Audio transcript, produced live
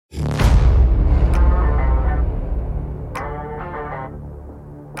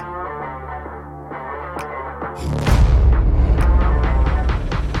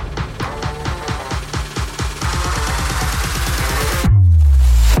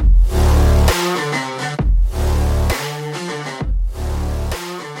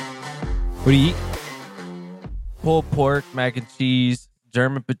What do you eat? Pulled pork, mac and cheese,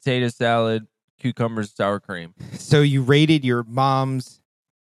 German potato salad, cucumbers, sour cream. So you raided your mom's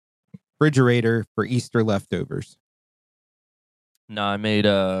refrigerator for Easter leftovers. No, I made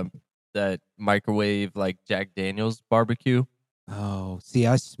that microwave like Jack Daniel's barbecue. Oh, see,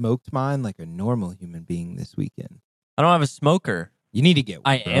 I smoked mine like a normal human being this weekend. I don't have a smoker. You need to get one,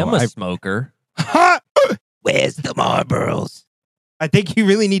 I bro. am a smoker. Where's the Marlboros? I think you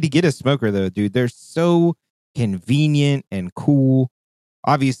really need to get a smoker, though, dude. They're so convenient and cool.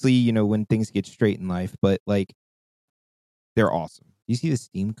 Obviously, you know, when things get straight in life, but like, they're awesome. Do you see the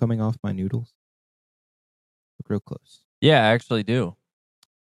steam coming off my noodles? Look real close. Yeah, I actually do.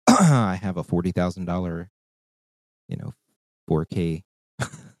 I have a $40,000, 4K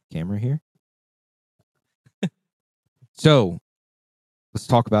camera here. So, let's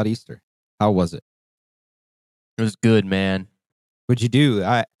talk about Easter. How was it? It was good, man. What'd you do?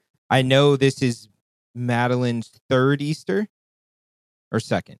 I know this is Madeline's third Easter or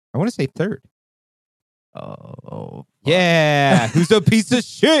second. I want to say third. Oh, Yeah, who's a piece of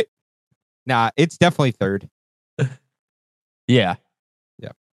shit? Nah, it's definitely third. yeah.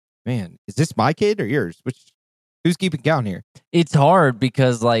 Man, is this my kid or yours? Who's keeping count here? It's hard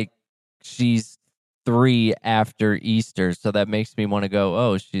because like she's 3 after Easter, so that makes me want to go,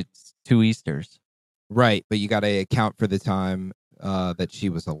 oh, she's 2 Easters. Right, but you got to account for the time that she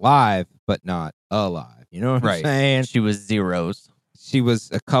was alive, but not alive. You know what I'm saying? She was zeros. She was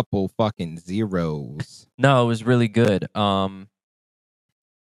a couple fucking zeros. No, it was really good.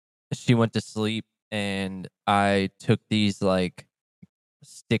 She went to sleep and I took these like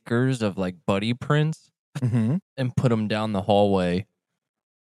stickers of like buddy prints Mm-hmm. and put them down the hallway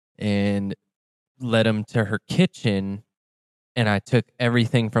and led them to her kitchen. And I took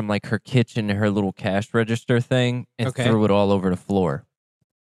everything from like her kitchen to her little cash register thing and threw it all over the floor.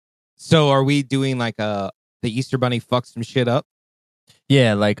 So are we doing like the Easter Bunny fucks some shit up?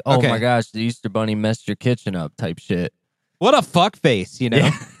 Yeah, like, oh Okay. my gosh, the Easter Bunny messed your kitchen up type shit. What a fuck face, you know?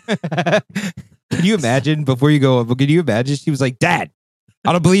 Yeah. Can you imagine before you go? Can you imagine? She was like, Dad,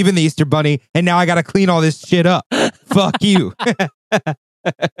 I don't believe in the Easter Bunny, and now I got to clean all this shit up. Fuck you.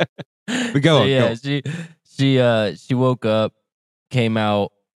 We go. So, yeah, go. she woke up, came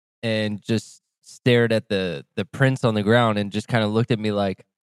out, and just stared at the prints on the ground and just kind of looked at me like,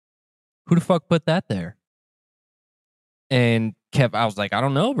 who the fuck put that there? And I was like, I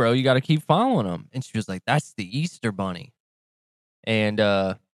don't know, bro. You got to keep following them. And she was like, that's the Easter Bunny. And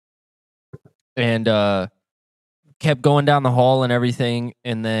kept going down the hall and everything.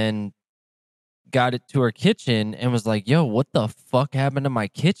 And then got it to her kitchen and was like, yo, what the fuck happened to my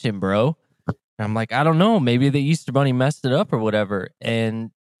kitchen, bro? And I'm like, I don't know. Maybe the Easter Bunny messed it up or whatever.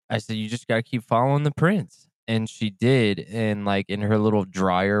 And I said, you just got to keep following the prints. And she did. And like in her little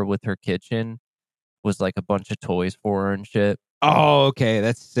dryer with her kitchen was like a bunch of toys for her and shit. Oh, okay.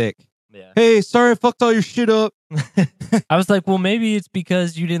 That's sick. Yeah. Hey, sorry I fucked all your shit up. I was like, well, maybe it's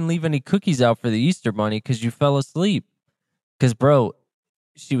because you didn't leave any cookies out for the Easter Bunny because you fell asleep. Because, bro,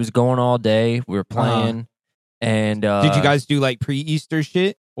 she was going all day. We were playing. And did you guys do like pre-Easter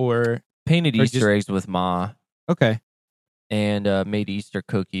shit or painted or Easter just- eggs with Ma? Okay. And made Easter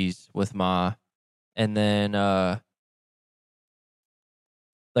cookies with Ma. And then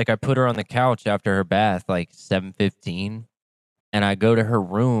like I put her on the couch after her bath, like 7:15. And I go to her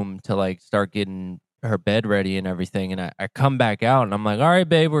room to like start getting her bed ready and everything. And I come back out and I'm like, all right,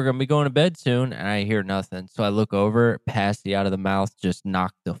 babe, we're going to be going to bed soon. And I hear nothing. So I look over, passy out of the mouth, just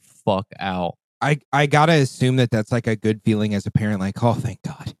knocked the fuck out. I gotta assume that that's like a good feeling as a parent. Like, oh, thank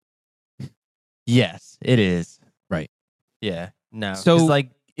God. Yes, it is. Right. Yeah. No. So- So like,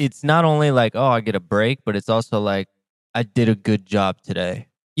 it's not only like, oh, I get a break, but it's also like, I did a good job today.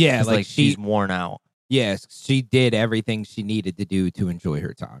 Yeah, It's like like she's worn out. yes, she did everything she needed to do to enjoy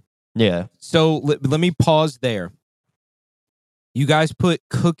her time. Yeah. So let me pause there. You guys put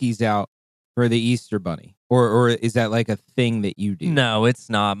cookies out for the Easter Bunny, or is that like a thing that you do? No, it's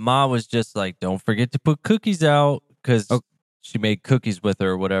not. Ma was just like, don't forget to put cookies out because she made cookies with her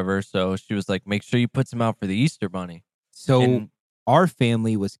or whatever. So she was like, make sure you put some out for the Easter Bunny. So And- our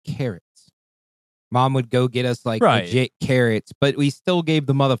family was carrots. Mom would go get us like Right. legit carrots, but we still gave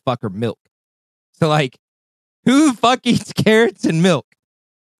the motherfucker milk. So like, who the fuck eats carrots and milk?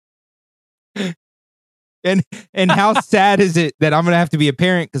 And how sad is it that I'm gonna have to be a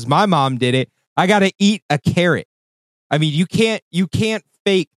parent because my mom did it? I gotta eat a carrot. I mean, you can't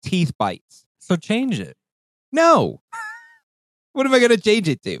fake teeth bites. So change it. No. What am I gonna change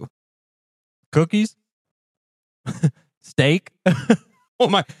it to? Cookies? Steak? Oh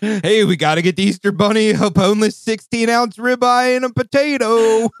my! Hey, we got to get the Easter Bunny a boneless 16-ounce ribeye and a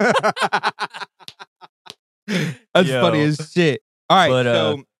potato. That's Yo. funny as shit. All right,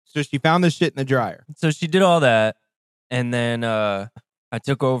 But, so she found the shit in the dryer. So she did all that, and then I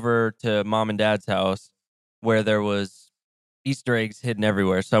took over to mom and dad's house where there was Easter eggs hidden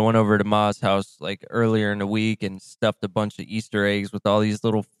everywhere. So I went over to Ma's house like earlier in the week and stuffed a bunch of Easter eggs with all these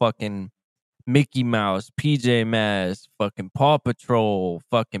little fucking Mickey Mouse, PJ Masks, fucking Paw Patrol,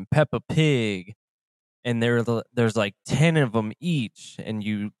 fucking Peppa Pig. And there's like 10 of them each,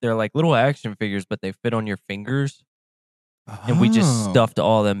 and they're like little action figures, but they fit on your fingers. And we just stuffed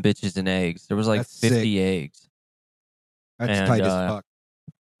all them bitches in eggs. There was like That's 50 sick. eggs. That's And, tight as fuck.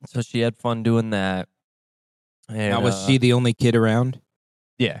 So she had fun doing that. And, Now, was she the only kid around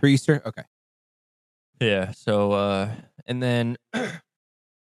Yeah. for Easter? Okay. Yeah. So, and then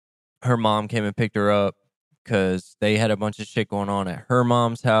her mom came and picked her up because they had a bunch of shit going on at her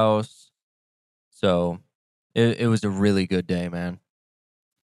mom's house. So it was a really good day, man.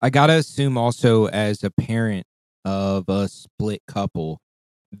 I gotta assume also as a parent of a split couple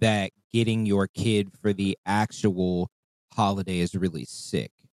that getting your kid for the actual holiday is really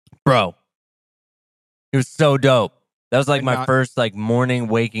sick. Bro, it was so dope. That was like And my not- first like morning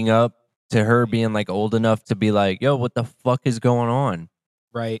waking up to her being like old enough to be like, yo, what the fuck is going on?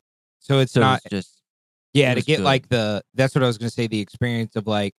 Right. So it's So not it's just, yeah, it to was get good. like that's what I was gonna say, the experience of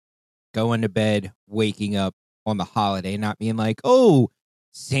like going to bed, waking up on the holiday, not being like, oh,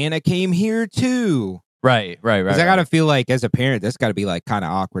 Santa came here too. right. Because I gotta feel like as a parent, that's gotta be like kind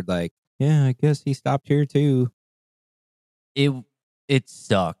of awkward. Like, yeah, I guess he stopped here too. It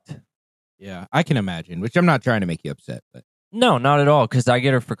sucked. Yeah, I can imagine. Which I'm not trying to make you upset, but No, not at all. Because I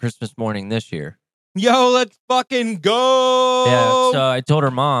get her for Christmas morning this year. yo, let's fucking go. Yeah. So I told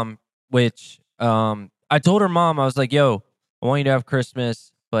her mom, I was like, yo, I want you to have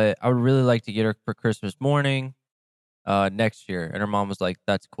Christmas, but I would really like to get her for Christmas morning next year. And her mom was like,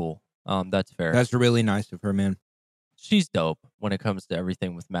 that's cool. That's fair. That's really nice of her, man. She's dope when it comes to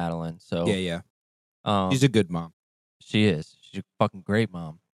everything with Madeline. So Yeah. um, She's a good mom. she is. She's a fucking great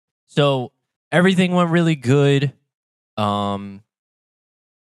mom. So everything went really good. And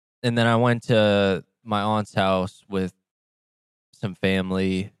then I went to my aunt's house with some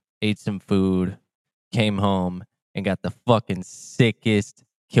family, ate some food, came home, and got the fucking sickest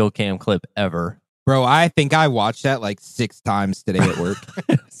kill cam clip ever. Bro, I think I watched that like 6 times today at work.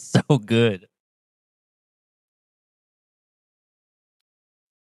 So good.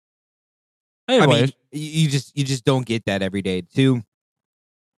 Anyway, I mean, you just don't get that every day. To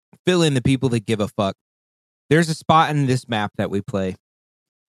fill in the people that give a fuck, there's a spot in this map that we play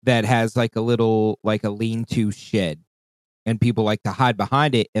that has like a little like a lean-to shed, and people like to hide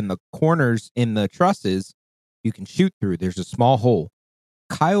behind it. In the corners in the trusses, you can shoot through. There's a small hole.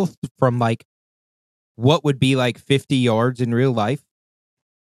 Kyle from like what would be like 50 yards in real life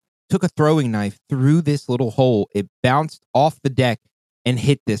took a throwing knife through this little hole. It bounced off the deck and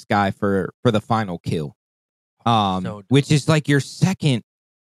hit this guy for the final kill. Which is like your second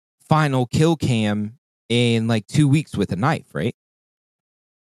final kill cam in like 2 weeks with a knife, right?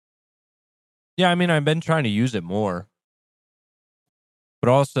 yeah, I mean, I've been trying to use it more. But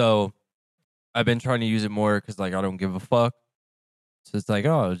also, I've been trying to use it more because, like, I don't give a fuck. So it's like,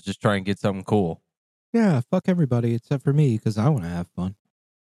 oh, I was just trying to get something cool. Yeah, fuck everybody except for me because I want to have fun.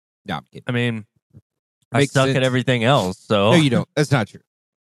 No, I'm kidding. I mean, I Makes suck sense. at everything else. So No, you don't. That's not true.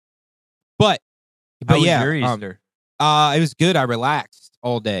 But How was yeah, your Easter? It was good. I relaxed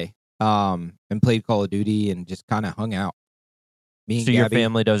all day. And played Call of Duty and just kind of hung out. Me and So your Gabby,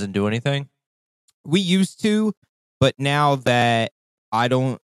 family doesn't do anything? we used to, but now that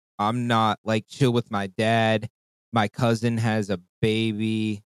I'm not like chill with my dad. My cousin has a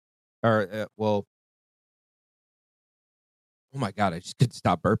baby, or well, oh my god, I just couldn't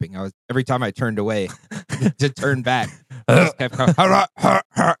stop burping. I was every time I turned away to turn back, I just kept going,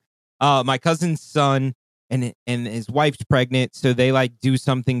 my cousin's son and his wife's pregnant, so they like do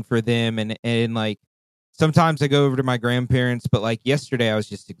something for them, and like sometimes I go over to my grandparents, but like yesterday I was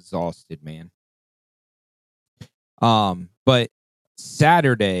just exhausted, man. But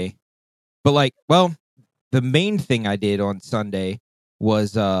Saturday, but like, well, the main thing I did on Sunday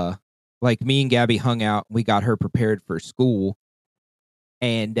was like me and Gabby hung out. We got her prepared for school.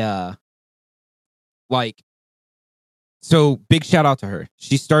 And like, so big shout out to her.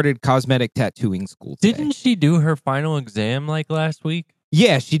 She started cosmetic tattooing school today. Didn't she do her final exam like last week?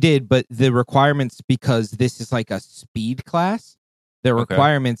 Yeah, she did, but the requirements, because this is like a speed class, the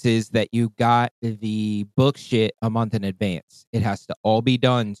requirements is that you got the book shit a month in advance. It has to all be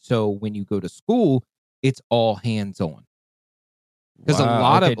done. So when you go to school, it's all hands on. because a Wow,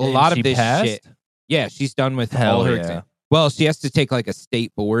 lot okay, of a and lot she of this passed? shit. Yeah, she's done with Hell all her yeah. exams. Well, she has to take like a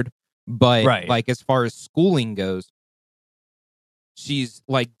state board, but Right. like as far as schooling goes, she's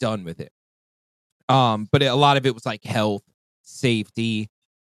like done with it. But a lot of it was like health, safety,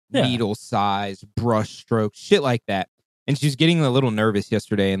 Yeah. needle size, brush stroke, shit like that. And she was getting a little nervous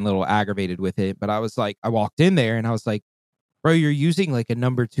yesterday and a little aggravated with it. But I was like, I walked in there and I was like, bro, you're using like a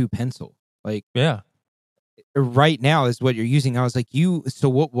number 2 pencil. Like Yeah. right now is what you're using. I was like, so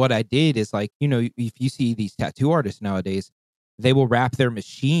what I did is like, you know, if you see these tattoo artists nowadays, they will wrap their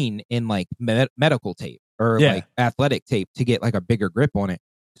machine in like medical tape or Yeah. like athletic tape to get like a bigger grip on it.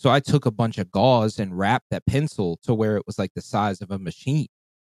 So I took a bunch of gauze and wrapped that pencil to where it was like the size of a machine,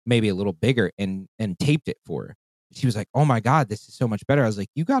 maybe a little bigger, and taped it for her. She was like, "Oh my God, this is so much better." I was like,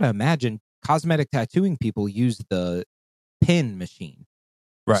 "You got to imagine cosmetic tattooing people use the pin machine.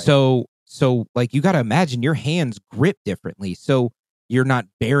 Right. So like you got to imagine your hands grip differently. So you're not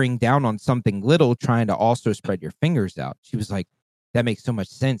bearing down on something little trying to also spread your fingers out." She was like, "That makes so much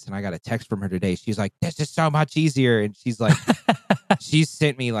sense." And I got a text from her today. She's like, "This is so much easier." And she's like, she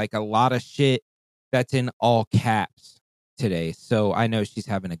sent me like a lot of shit that's in all caps today. So I know she's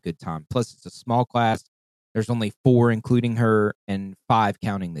having a good time. Plus, it's a small class. There's only 4, including her, and 5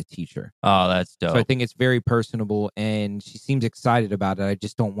 counting the teacher. Oh, that's dope. So I think it's very personable, and she seems excited about it. I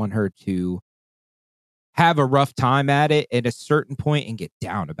just don't want her to have a rough time at it at a certain point and get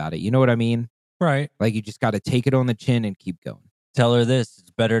down about it. You know what I mean? Right. Like you just got to take it on the chin and keep going. Tell her this.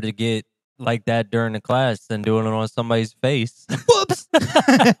 It's better to get like that during the class than doing it on somebody's face. Whoops.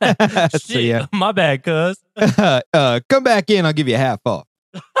 Shit, So, yeah. my bad, cuz. Come back in. I'll give you half off.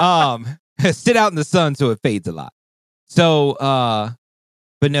 Sit out in the sun so it fades a lot. So,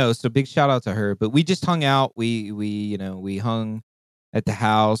 but no. So big shout out to her. But we just hung out. We hung at the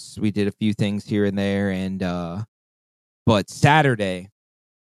house. We did a few things here and there, and but Saturday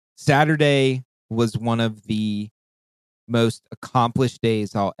was one of the most accomplished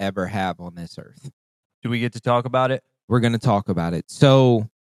days I'll ever have on this earth. Do we get to talk about it? We're going to talk about it. So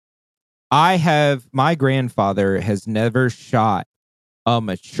my grandfather has never shot a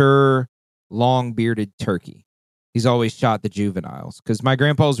mature, long bearded turkey. He's always shot the juveniles because my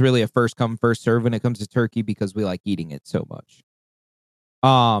grandpa's really a first come, first serve when it comes to turkey because we like eating it so much.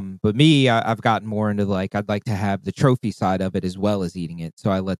 But me, I've gotten more into like, I'd like to have the trophy side of it as well as eating it.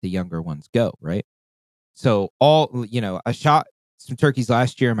 So I let the younger ones go. Right. So I shot some turkeys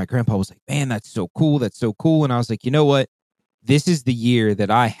last year and my grandpa was like, "Man, that's so cool. That's so cool." And I was like, you know what? This is the year that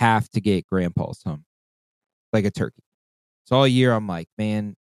I have to get grandpa some, like a turkey. So all year I'm like,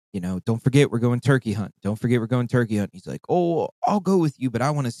 man, don't forget we're going turkey hunt. Don't forget we're going turkey hunt. He's like, "Oh, I'll go with you, but I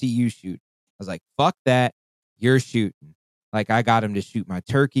want to see you shoot." I was like, "Fuck that. You're shooting." Like I got him to shoot my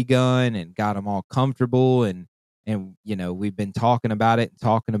turkey gun and got him all comfortable and we've been talking about it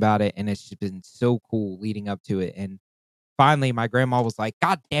and it's just been so cool leading up to it. And finally my grandma was like,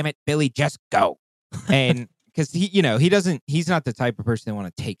 "God damn it, Billy, just go." And because he's not the type of person that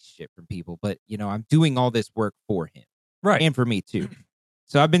want to take shit from people, but I'm doing all this work for him. Right. And for me too.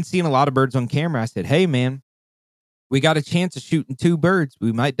 So I've been seeing a lot of birds on camera. I said, "Hey man, we got a chance of shooting 2 birds.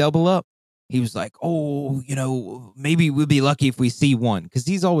 We might double up." He was like, "Oh, maybe we'll be lucky if we see one." Because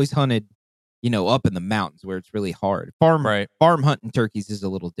he's always hunted, up in the mountains where it's really hard. Farm hunting turkeys is a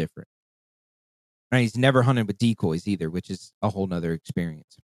little different. And he's never hunted with decoys either, which is a whole nother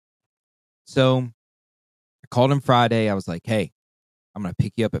experience. So I called him Friday. I was like, "Hey, I'm going to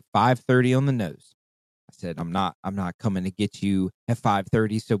pick you up at 5:30 on the nose." I said, I'm not coming to get you at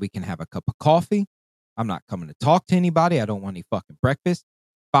 5:30 so we can have a cup of coffee. I'm not coming to talk to anybody. I don't want any fucking breakfast.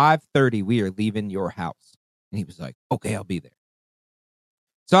 5:30, we are leaving your house. And he was like, "Okay, I'll be there."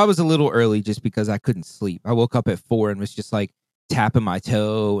 So I was a little early just because I couldn't sleep. I woke up at 4 and was just like tapping my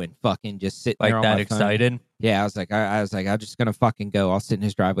toe and fucking just sitting Like there on that my phone. excited? Yeah, I was like, I'm just gonna fucking go. I'll sit in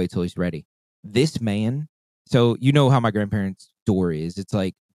his driveway till he's ready. This man, so you know how my grandparents' door is. It's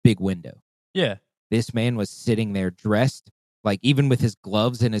like big window. Yeah. This man was sitting there dressed, like even with his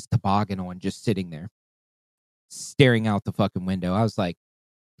gloves and his toboggan on, just sitting there, staring out the fucking window. I was like,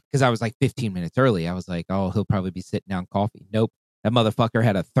 because I was like 15 minutes early. I was like, "Oh, he'll probably be sitting down coffee." Nope. That motherfucker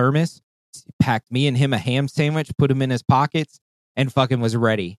had a thermos, packed me and him a ham sandwich, put him in his pockets, and fucking was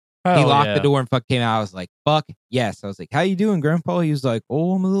ready. He locked the door and fuck came out. I was like, "Fuck yes." I was like, "How you doing, Grandpa?" He was like,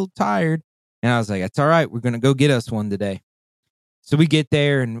 "Oh, I'm a little tired." And I was like, "That's all right. We're going to go get us one today." So we get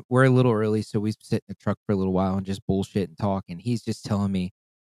there and we're a little early. So we sit in the truck for a little while and just bullshit and talk. And he's just telling me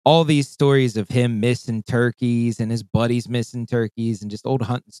all these stories of him missing turkeys and his buddies missing turkeys and just old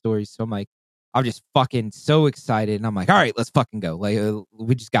hunting stories. So I'm just fucking so excited. And I'm like, "All right, let's fucking go. Like,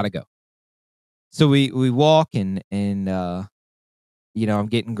 we just got to go." So we walk and I'm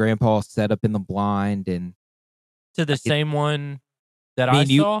getting Grandpa set up in the blind, and To the same one that me I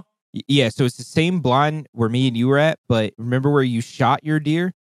and you, saw? yeah. So it's the same blind where me and you were at, but remember where you shot your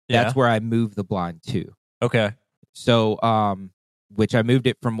deer? That's Yeah. where I moved the blind to. Okay. So, which I moved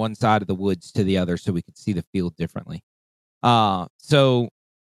it from one side of the woods to the other so we could see the field differently. So,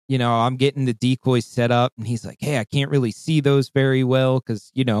 I'm getting the decoys set up, and he's like, "Hey, I can't really see those very well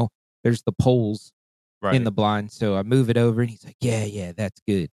because, there's the poles Right. in the blind." So I move it over, and he's like, "Yeah, that's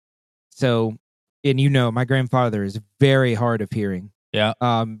good." So, and my grandfather is very hard of hearing. Yeah.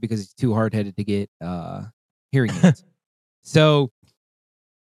 Because he's too hard-headed to get hearing aids. So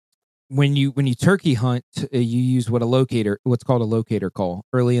when you turkey hunt, you use what's called a locator call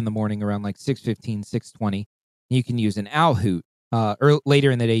early in the morning around like 6:15, 6:20. You can use an owl hoot.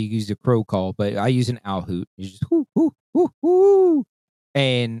 Later in the day, you use a crow call, but I use an owl hoot. You just whoo, whoo, whoo, whoo.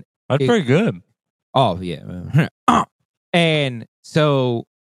 And That's pretty good. oh, yeah. And so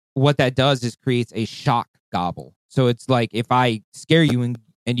what that does is creates a shock gobble. So it's like if I scare you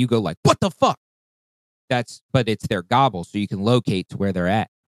and you go like, "What the fuck?" But it's their gobble, so you can locate to where they're at.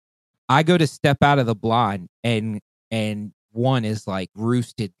 I go to step out of the blind, and one is like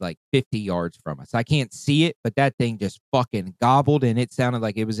roosted like 50 yards from us. I can't see it, but that thing just fucking gobbled, and it sounded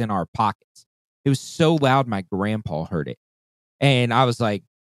like it was in our pockets. It was so loud, my grandpa heard it. And I was like,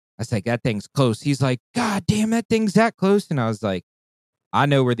 "That thing's close." He's like, "God damn, that thing's that close." And I was like, "I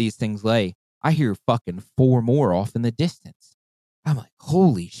know where these things lay. I hear fucking 4 more off in the distance." I'm like,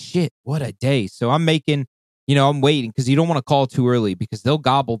 "Holy shit, what a day." So I'm making, I'm waiting because you don't want to call too early because they'll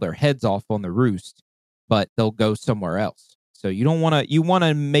gobble their heads off on the roost, but they'll go somewhere else. So you want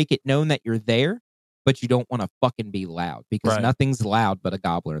to make it known that you're there, but you don't want to fucking be loud because Right. nothing's loud but a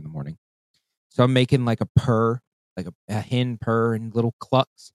gobbler in the morning. So I'm making like a purr, like a hen purr and little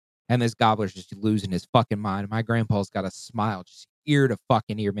clucks. And this gobbler's just losing his fucking mind. My grandpa's got a smile, just ear to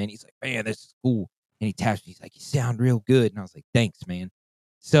fucking ear, man. He's like, "Man, this is cool." And he taps me. He's like, "You sound real good." And I was like, "Thanks, man."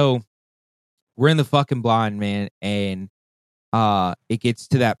 So we're in the fucking blind, man. And it gets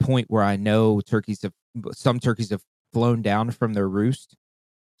to that point where I know some turkeys have flown down from their roost.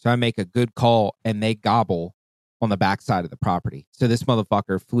 So I make a good call and they gobble on the backside of the property. So this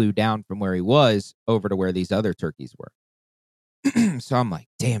motherfucker flew down from where he was over to where these other turkeys were. So I'm like,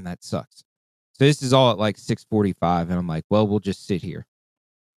 "Damn, that sucks." So this is all at like 6:45, and I'm like, "Well, we'll just sit here,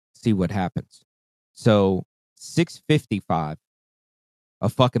 see what happens." So 6:55, a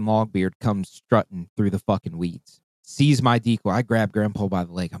fucking logbeard comes strutting through the fucking weeds, sees my decoy. I grab Grandpa by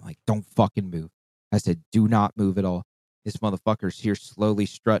the leg. I'm like, "Don't fucking move." I said, "Do not move at all." This motherfucker's here slowly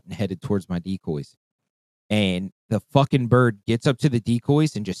strutting headed towards my decoys. And the fucking bird gets up to the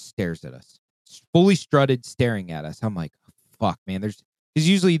decoys and just stares at us, fully strutted, staring at us. I'm like, "Fuck, man." Because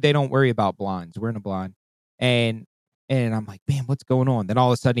usually they don't worry about blinds. We're in a blind, and I'm like, "Man, what's going on?" Then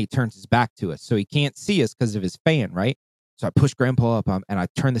all of a sudden he turns his back to us, so he can't see us because of his fan, right? So I push Grandpa up, and I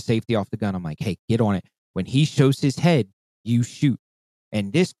turn the safety off the gun. I'm like, "Hey, get on it." When he shows his head, you shoot.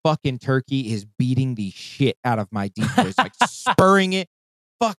 And this fucking turkey is beating the shit out of my decoys, like spurring it,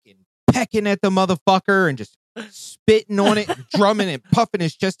 fucking pecking at the motherfucker and just spitting on it, and drumming and puffing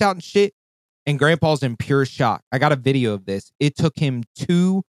his chest out and shit. And Grandpa's in pure shock. I got a video of this. It took him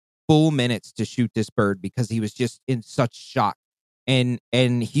 2 full minutes to shoot this bird because he was just in such shock. And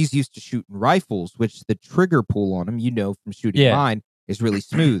he's used to shooting rifles, which the trigger pull on him, from shooting mine, is really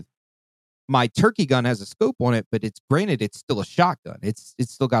smooth. My turkey gun has a scope on it, but it's still a shotgun. It's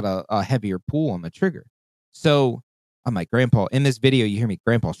still got a heavier pull on the trigger. So I'm like, "Grandpa," in this video, you hear me,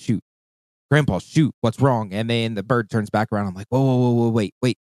 "Grandpa, shoot. Grandpa, shoot. What's wrong?" And then the bird turns back around. I'm like, whoa, wait.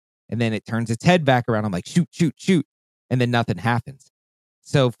 And then it turns its head back around. I'm like, "Shoot, shoot, shoot." And then nothing happens.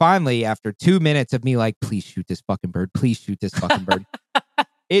 So finally, after 2 minutes of me like, "Please shoot this fucking bird. Please shoot this fucking bird."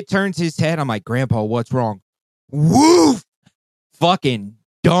 It turns his head. I'm like, "Grandpa, what's wrong?" Woof! Fucking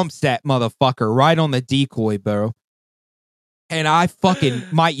dumps that motherfucker right on the decoy, bro. And I fucking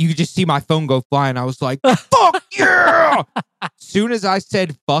you just see my phone go flying. I was like, "Fuck yeah!" Soon as I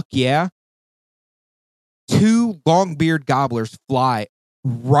said "fuck yeah," 2 longbeard gobblers fly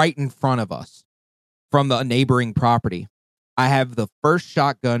right in front of us from the neighboring property. I have the first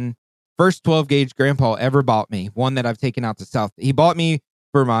 12 gauge Grandpa ever bought me, one that I've taken out to South. He bought me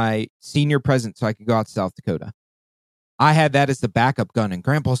for my senior present so I could go out to South Dakota. I had that as the backup gun, and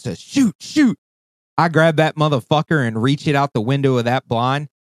Grandpa says, "Shoot, shoot." I grab that motherfucker and reach it out the window of that blind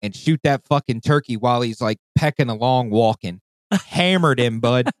and shoot that fucking turkey while he's like pecking along, walking. Hammered him,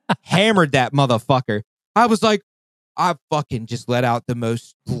 bud. Hammered that motherfucker. I was like, I fucking just let out the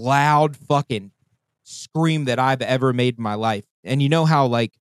most loud fucking scream that I've ever made in my life. And you know how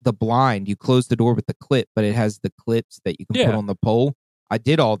like the blind, you close the door with the clip, but it has the clips that you can put on the pole. I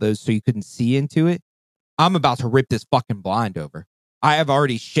did all those so you couldn't see into it. I'm about to rip this fucking blind over. I have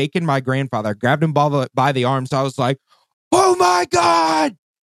already shaken my grandfather. I grabbed him by the arms. I was like, oh my God.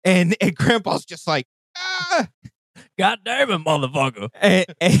 And Grandpa's just like, ah. God damn it, motherfucker.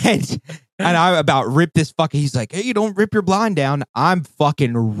 And I about ripped this fucking, he's like, hey, you don't rip your blind down. I'm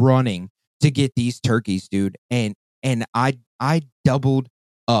fucking running to get these turkeys, dude. And I doubled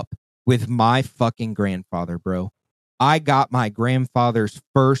up with my fucking grandfather, bro. I got my grandfather's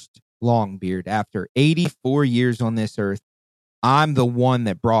first long beard after 84 years on this earth. I'm the one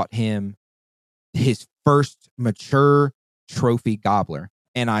that brought him his first mature trophy gobbler.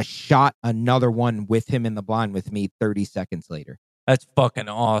 And I shot another one with him in the blind with me 30 seconds later. That's fucking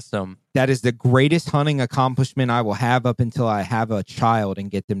awesome. That is the greatest hunting accomplishment I will have up until I have a child and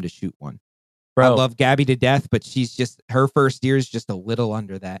get them to shoot one. Bro. I love Gabby to death, but she's just, her first year is just a little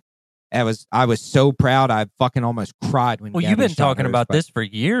under that. I was so proud. I fucking almost cried when. Well, Gabby you've been shot talking hers, about but, this for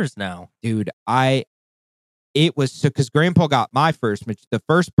years now, dude. It was so because Grandpa got my the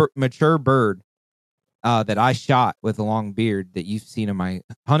first mature bird that I shot with a long beard that you've seen in my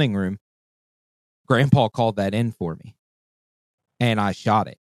hunting room. Grandpa called that in for me, and I shot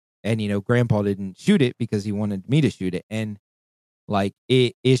it. And Grandpa didn't shoot it because he wanted me to shoot it, and like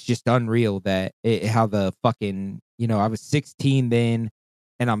it's just unreal that how the fucking I was 16 then.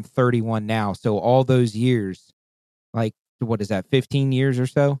 And I'm 31 now. So all those years, like, what is that, 15 years or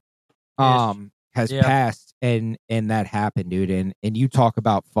so, has passed and that happened, dude. And you talk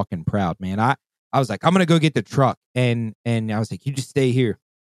about fucking proud, man. I was like, I'm going to go get the truck. And I was like, you just stay here.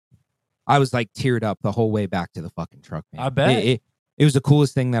 I was like teared up the whole way back to the fucking truck, man. I bet. It was the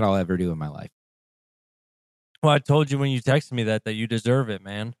coolest thing that I'll ever do in my life. Well, I told you when you texted me that you deserve it,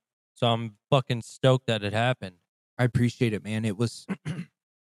 man. So I'm fucking stoked that it happened. I appreciate it, man. It was...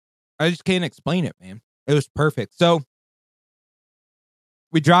 I just can't explain it, man. It was perfect. So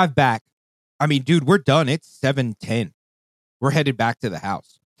we drive back. I mean, dude, we're done. It's 7:10. We're headed back to the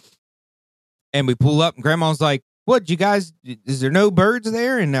house. And we pull up and Grandma's like, what, you guys, is there no birds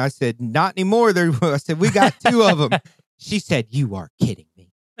there? And I said, not anymore. I said, we got 2 of them. She said, you are kidding me.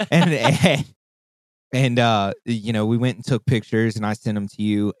 And we went and took pictures and I sent them to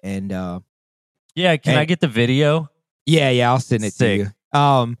you. And yeah, can I get the video? Yeah, I'll send it to you.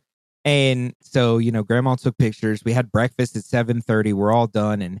 And so, Grandma took pictures. We had breakfast at 7:30. We're all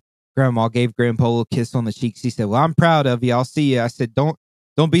done. And Grandma gave Grandpa a little kiss on the cheek. She said, well, I'm proud of you. I'll see you. I said, don't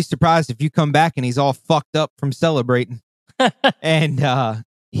be surprised if you come back and he's all fucked up from celebrating. And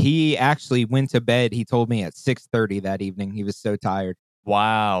he actually went to bed. He told me at 6:30 that evening. He was so tired.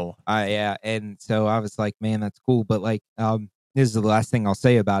 Wow. Yeah. And so I was like, man, that's cool. But like, this is the last thing I'll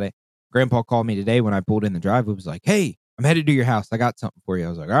say about it. Grandpa called me today when I pulled in the driveway. Was like, hey, I'm headed to your house. I got something for you. I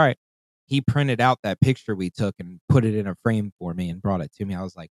was like, all right. He printed out that picture we took and put it in a frame for me and brought it to me. I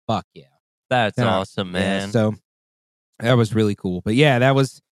was like, fuck yeah. That's awesome, man. Yeah, so that was really cool. But yeah, that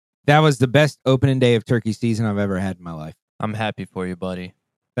was the best opening day of turkey season I've ever had in my life. I'm happy for you, buddy.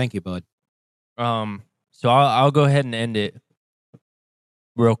 Thank you, bud. So I'll go ahead and end it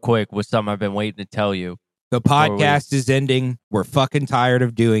real quick with something I've been waiting to tell you. The podcast is ending. We're fucking tired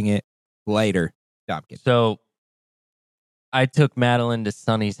of doing it. Later. Stop kidding. So I took Madeline to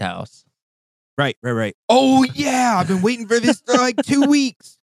Sonny's house. Right. Oh, yeah. I've been waiting for this for like 2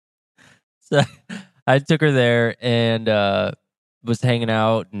 weeks. So I took her there and was hanging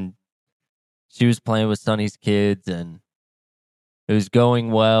out, and she was playing with Sonny's kids, and it was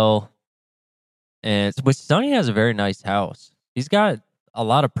going well. And Sonny has a very nice house. He's got a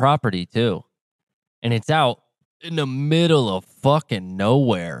lot of property, too. And it's out in the middle of fucking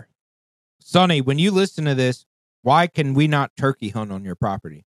nowhere. Sonny, when you listen to this, why can we not turkey hunt on your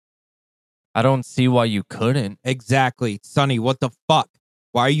property? I don't see why you couldn't. Exactly. Sonny, what the fuck?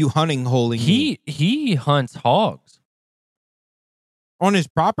 Why are you hunting holing me? He hunts hogs. On his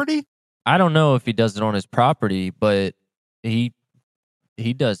property? I don't know if he does it on his property, but he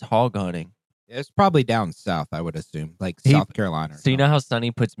does hog hunting. It's probably down south, I would assume, like South Carolina. So you know how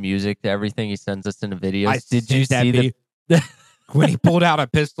Sonny puts music to everything he sends us in the videos? Did you see that when he pulled out a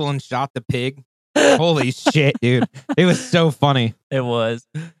pistol and shot the pig? Holy shit, dude. It was so funny. It was.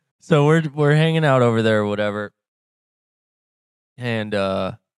 So we're hanging out over there or whatever. And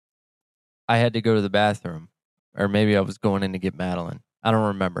I had to go to the bathroom. Or maybe I was going in to get Madeline. I don't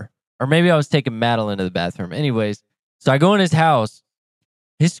remember. Or maybe I was taking Madeline to the bathroom. Anyways, so I go in his house.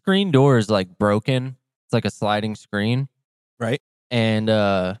 His screen door is like broken. It's like a sliding screen. Right. And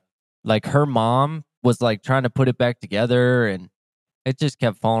like her mom was like trying to put it back together, and it just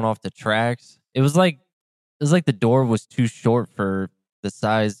kept falling off the tracks. It was like the door was too short for the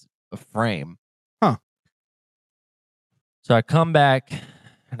size of frame. Huh. So I come back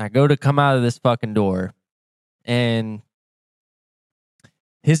and I go to come out of this fucking door, and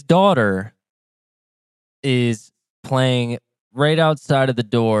his daughter is playing right outside of the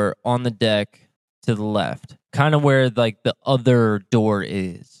door on the deck to the left, kind of where like the other door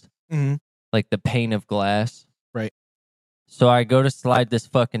is, like the pane of glass. Right. So I go to slide this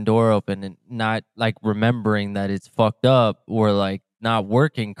fucking door open and not like remembering that it's fucked up or like not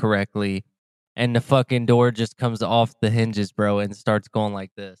working correctly. And the fucking door just comes off the hinges, bro, and starts going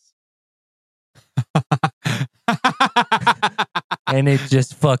like this. And it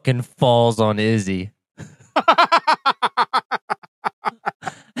just fucking falls on Izzy.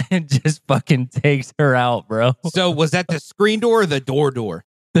 And just fucking takes her out, bro. So was that the screen door or the door?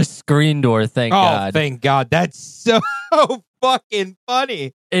 The screen door, thank God. Oh, thank God. That's so fucking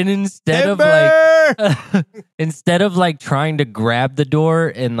funny. And instead of like trying to grab the door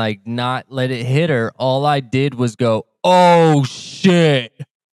and like not let it hit her, all I did was go, "Oh shit."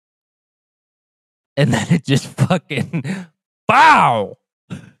 And then it just fucking bow.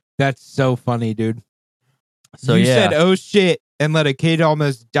 That's so funny, dude. So you yeah. said, "Oh shit," and let a kid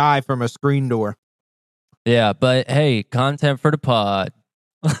almost die from a screen door. Yeah, but hey, content for the pod.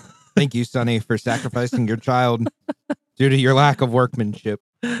 Thank you, Sonny, for sacrificing your child due to your lack of workmanship.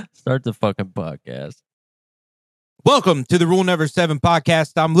 Start the fucking podcast. Welcome to the Rule Never 7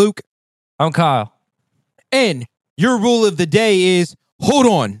 podcast. I'm Luke. I'm Kyle. And your rule of the day is, hold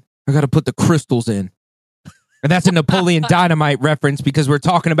on, I got to put the crystals in. And that's a Napoleon Dynamite reference because we're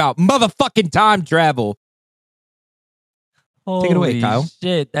talking about motherfucking time travel. Holy Take it away, Kyle.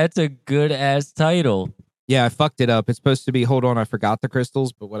 Shit, that's a good ass title. Yeah, I fucked it up. It's supposed to be, hold on, I forgot the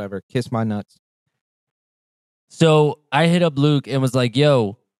crystals, but whatever. Kiss my nuts. So I hit up Luke and was like,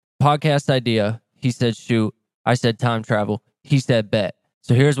 yo, podcast idea. He said, shoot. I said, time travel. He said, bet.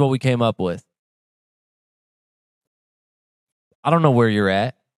 So here's what we came up with. I don't know where you're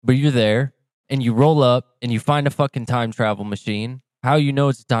at, but you're there and you roll up and you find a fucking time travel machine. How you know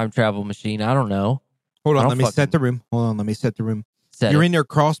it's a time travel machine? I don't know. Hold on, let me set the room. You're in your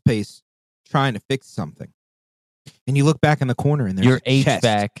cross pace trying to fix something. And you look back in the corner and there's your a chest.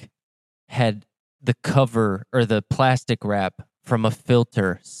 HVAC had the cover or the plastic wrap from a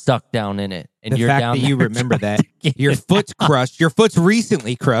filter sucked down in it. And the you're fact down that you there remember trying that. to get Your it foot's crushed. Your foot's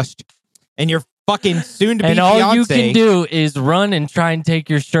recently crushed. And your fucking soon-to-be and all fiance. you can do is run and try and take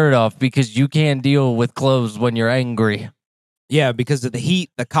your shirt off because you can't deal with clothes when you're angry. Yeah, because of the heat,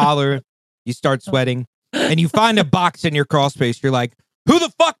 the collar, you start sweating. And you find a box in your crawl space. You're like, who the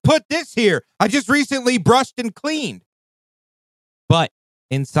fuck put this here? I just recently brushed and cleaned. But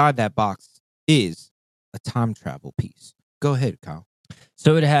inside that box is a time travel piece. Go ahead, Kyle.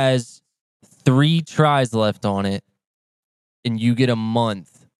 So it has 3 tries left on it, and you get a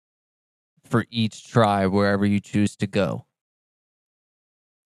month for each try wherever you choose to go.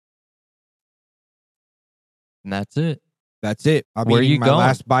 And that's it. That's it. I'm Where eating you my going?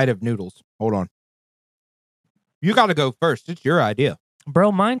 last bite of noodles. Hold on. You got to go first. It's your idea.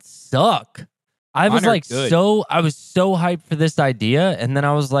 Bro, mine suck. I was Mine are like good. so hyped for this idea, and then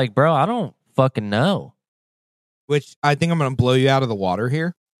I was like, bro, I don't fucking know. Which I think I'm going to blow you out of the water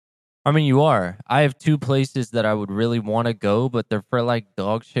here. I mean, you are. I have 2 places that I would really want to go, but they're for like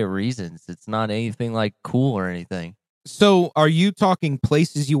dog shit reasons. It's not anything like cool or anything. So are you talking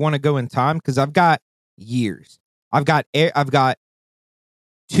places you want to go in time? Because I've got years. I've got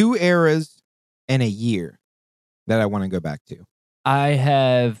 2 eras and a year that I want to go back to. I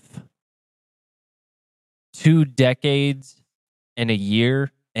have 2 decades and a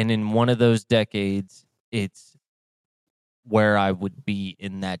year, and in one of those decades, it's where I would be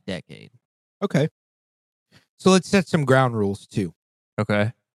in that decade. Okay. So let's set some ground rules too.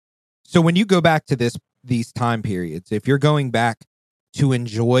 Okay. So when you go back to these time periods, if you're going back to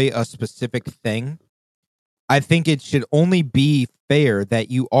enjoy a specific thing, I think it should only be fair that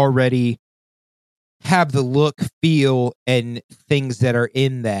you already have the look, feel, and things that are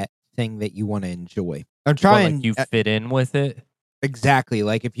in that thing that you want to enjoy. I'm trying. Like you fit in with it. Exactly.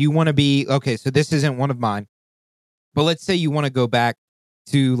 Like if you want to be, okay, so this isn't one of mine, but let's say you want to go back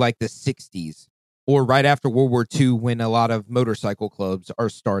to like the 60s or right after World War II when a lot of motorcycle clubs are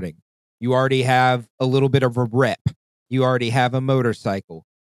starting. You already have a little bit of a rep. You already have a motorcycle.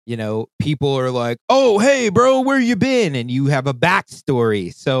 You know, people are like, oh, hey, bro, where you been? And you have a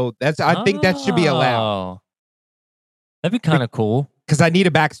backstory. So I think that should be allowed. That'd be kind of cool. Because I need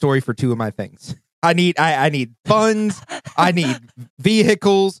a backstory for 2 of my things. I need funds. I need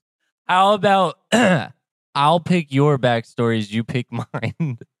vehicles. How about I'll pick your backstories, you pick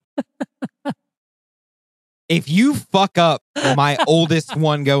mine. If you fuck up my oldest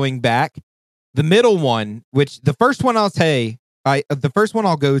one going back, The middle one, which the first one I'll say, the first one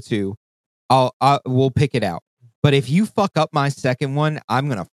I'll go to, we'll pick it out. But if you fuck up my second one, I'm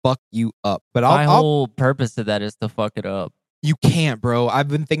gonna fuck you up. But My whole purpose of that is to fuck it up. You can't, bro. I've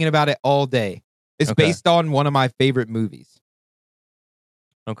been thinking about it all day. It's based on one of my favorite movies.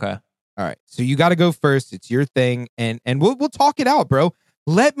 Okay. All right. So you got to go first. It's your thing, and we'll talk it out, bro.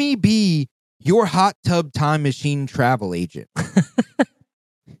 Let me be your hot tub time machine travel agent.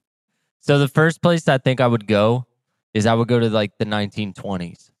 So the first place I think I would go is I would go to like the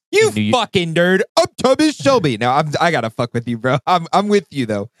 1920s. You fucking nerd. Up Thomas Shelby. Now I gotta fuck with you, bro. I'm with you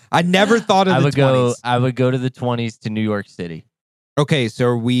though. I never thought of the 20s. I would go to the 20s to New York City. Okay, so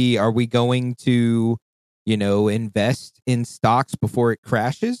are we going to, invest in stocks before it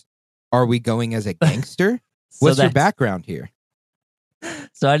crashes? Are we going as a gangster? What's your background here?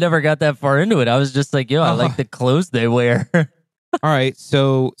 So I never got that far into it. I was just like, yo, I like the clothes they wear. All right,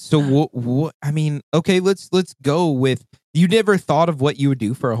 so what? I mean, okay, let's go with. You never thought of what you would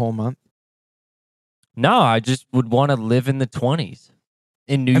do for a whole month? No, I just would want to live in the 20s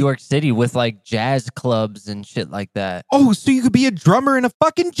in New York City with like jazz clubs and shit like that. Oh, so you could be a drummer in a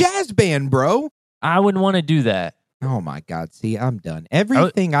fucking jazz band, bro. I wouldn't want to do that. Oh my God! See, I'm done.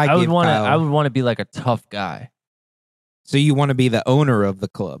 Everything I would want to. I would want to be like a tough guy. So you want to be the owner of the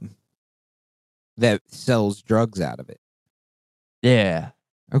club that sells drugs out of it? Yeah.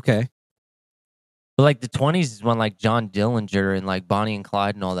 Okay. But like the 20s is when like John Dillinger and like Bonnie and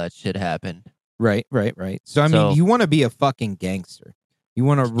Clyde and all that shit happened. Right. So I mean, you want to be a fucking gangster. You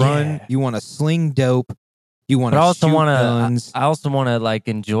want to run. Yeah. You want to sling dope. You want to shoot guns. I also want to like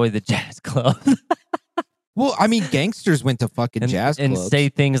enjoy the jazz club. Well, I mean, gangsters went to fucking jazz clubs and say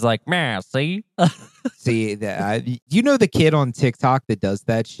things like, "Man, see, see that." You know the kid on TikTok that does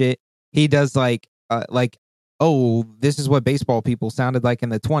that shit. He does like, oh, this is what baseball people sounded like in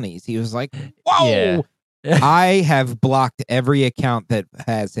the 20s. He was like, whoa. Yeah. I have blocked every account that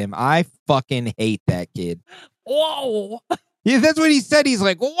has him. I fucking hate that kid. Whoa. Yeah, that's what he said. He's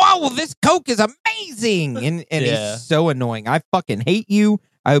like, whoa, this Coke is amazing. And he's so annoying. I fucking hate you.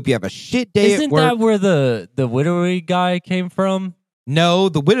 I hope you have a shit day Isn't at work. that where the Widowy guy came from? No,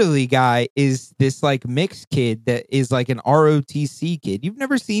 the Whitley guy is this like mixed kid that is like an ROTC kid. You've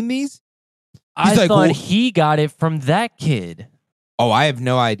never seen these? I thought he got it from that kid. Oh, I have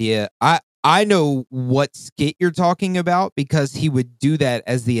no idea. I know what skit you're talking about because he would do that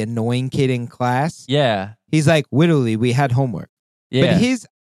as the annoying kid in class. Yeah. He's like, Whitley, we had homework. Yeah. But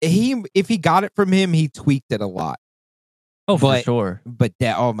if he got it from him, he tweaked it a lot. Oh, for sure. But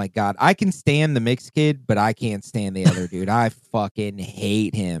oh my God, I can stand the mixed kid, but I can't stand the other dude. I fucking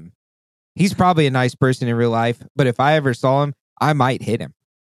hate him. He's probably a nice person in real life, but if I ever saw him, I might hit him.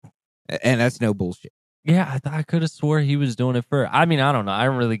 And that's no bullshit. Yeah, I could have swore he was doing it for. I mean, I don't know. I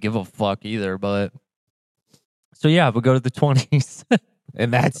don't really give a fuck either, but. So yeah, we'll go to the 20s.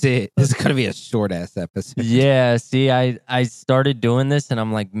 And that's it. This is going to be a short ass episode. Yeah, see, I started doing this and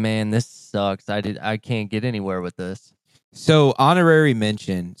I'm like, man, this sucks. I can't get anywhere with this. So honorary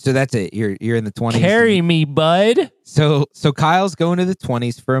mention. So that's it. You're in the 20s. Carry me, bud. So Kyle's going to the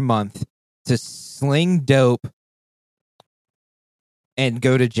 20s for a month to sling dope and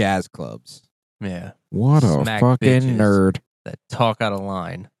go to jazz clubs. Yeah. What a fucking nerd. That talk out of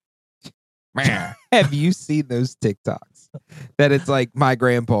line. Have you seen those TikToks? That it's like, my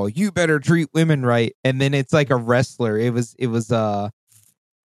grandpa, you better treat women right. And then it's like a wrestler. It was what's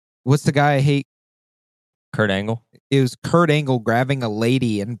the guy I hate? Kurt Angle. It was Kurt Angle grabbing a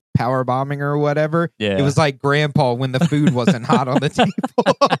lady and power bombing her or whatever. Yeah. It was like grandpa when the food wasn't hot on the table.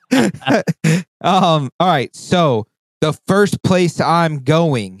 All right. So the first place I'm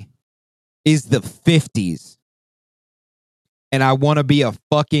going is the 50s. And I want to be a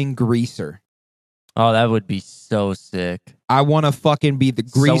fucking greaser. Oh, that would be so sick. I want to fucking be the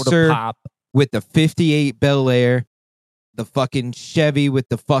greaser pop with the 58 Bel Air. The fucking Chevy with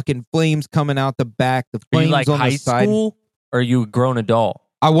the fucking flames coming out the back. The flames are you like on high the side. School, or are you a grown adult?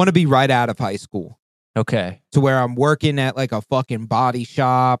 I want to be right out of high school. Okay. To where I'm working at like a fucking body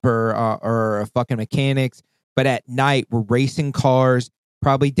shop or a fucking mechanics. But at night, we're racing cars,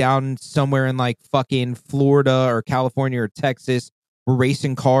 probably down somewhere in like fucking Florida or California or Texas. We're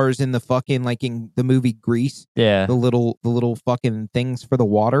racing cars in the fucking, like in the movie Grease. Yeah. The little fucking things for the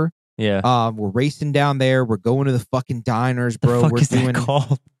water. Yeah. We're racing down there. We're going to the fucking diners, bro. We're doing that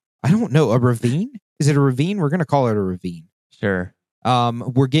called? I don't know, a ravine? Is it a ravine? We're gonna call it a ravine. Sure.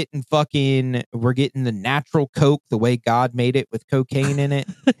 We're getting the natural Coke the way God made it with cocaine in it.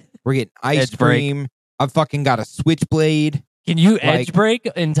 We're getting ice cream. I've fucking got a switchblade. Can you edge break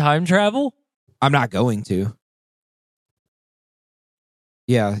in time travel? I'm not going to.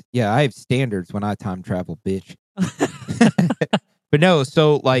 Yeah, I have standards when I time travel, bitch. But no,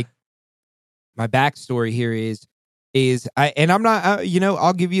 so like my backstory here is I'm not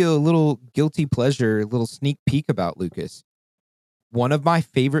I'll give you a little guilty pleasure, a little sneak peek about Lucas. One of my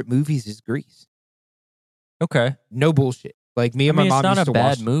favorite movies is Grease. Okay. No bullshit. Like me I and my mean, it's mom not used a to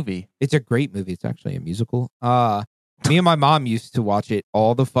bad watch. movie. It's a great movie. It's actually a musical. Me and my mom used to watch it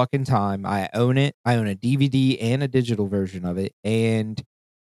all the fucking time. I own it. I own a DVD and a digital version of it. And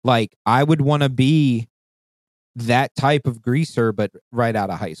like I would want to be that type of greaser, but right out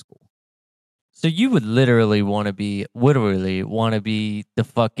of high school. So you would literally want to be the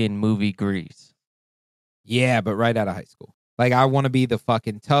fucking movie Grease. Yeah, but right out of high school. Like I want to be the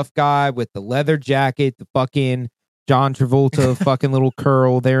fucking tough guy with the leather jacket, the fucking John Travolta fucking little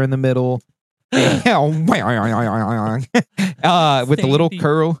curl there in the middle. With the little Sandy.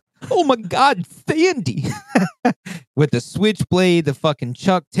 curl. Oh my God, Sandy. With the switchblade, the fucking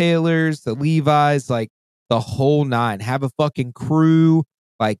Chuck Taylors, the Levi's, like the whole nine. Have a fucking crew,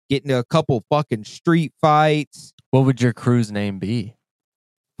 like get into a couple fucking street fights. What would your crew's name be?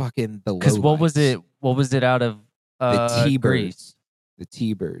 Fucking the Because what was lowlights. it? What was it out of The Grease? T-Birds. The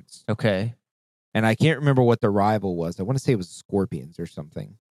T-Birds. Okay, And I can't remember what the rival was. I want to say it was Scorpions or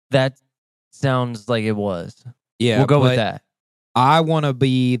something. that sounds like it was. Yeah, We'll go with but that. I want to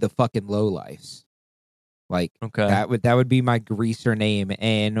be the fucking lowlifes. Like Okay. that would be my greaser name,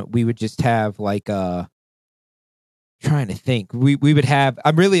 and we would just have like trying to think. We would have.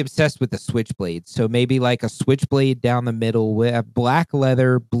 I'm really obsessed with the switchblade, so maybe like a switchblade down the middle with a black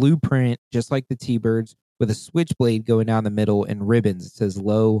leather blueprint, just like the T-Birds, with a switchblade going down the middle and ribbons. It says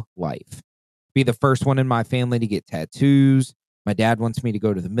 "Low Life." Be the first one in my family to get tattoos. My dad wants me to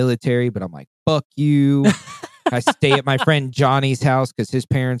go to the military, but I'm like, fuck you. I stay at my friend Johnny's house because his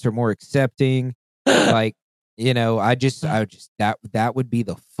parents are more accepting. Like, I just that would be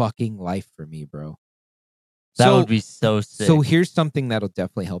the fucking life for me, bro. That would be so sick. So here's something that'll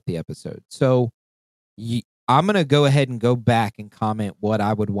definitely help the episode. So I'm gonna go ahead and go back and comment what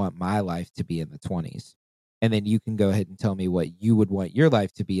I would want my life to be in the 20s, and then you can go ahead and tell me what you would want your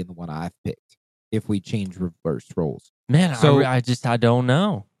life to be in the one I've picked. If we change reverse roles, Man, so I don't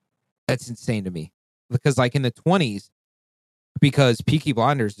know. that's insane to me because like in the 20s, because Peaky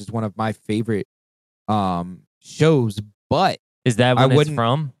Blinders is one of my favorite shows, but Is that when it's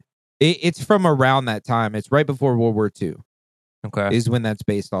from? It's from around that time. It's right before World War II. Okay. Is when that's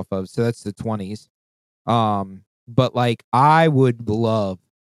based off of. So that's the 20s. But like I would love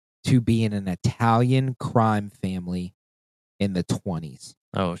to be in an Italian crime family in the 20s.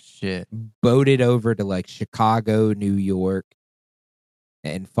 Oh shit. Boated over to like Chicago, New York,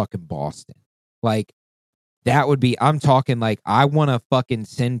 and fucking Boston. Like that would be, I'm talking like I want to fucking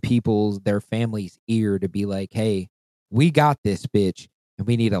send their family's ear to be like, hey, we got this bitch and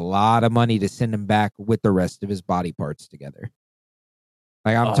we need a lot of money to send him back with the rest of his body parts together.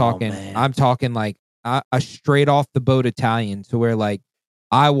 Like I'm talking like a straight off the boat Italian to where like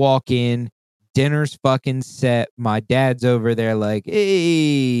I walk in, dinner's fucking set. My dad's over there like,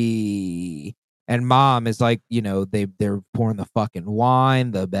 hey. And mom is like, they're pouring the fucking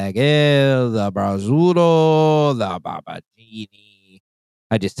wine, the baguette, the prosciutto, the babagini.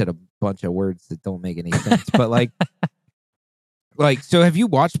 I just said a bunch of words that don't make any sense. But like, so have you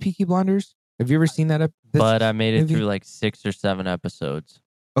watched Peaky Blinders? Have you ever seen that? But I made it through like 6 or 7 episodes.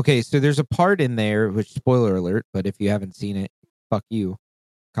 Okay, so there's a part in there, which spoiler alert, but if you haven't seen it, fuck you,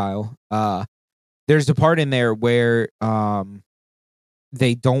 Kyle. There's a part in there where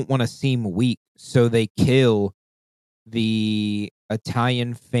they don't want to seem weak, so they kill the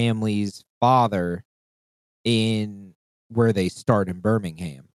Italian family's father in where they start in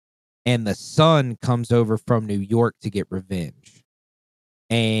Birmingham. And the son comes over from New York to get revenge.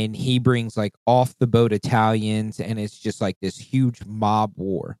 And he brings like off the boat Italians, and it's just like this huge mob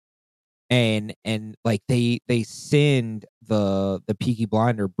war. And like they send the Peaky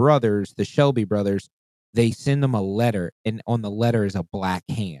Blinder brothers, the Shelby brothers, they send them a letter, and on the letter is a black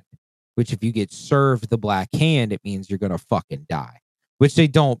hand, which if you get served the black hand, it means you're gonna fucking die. Which they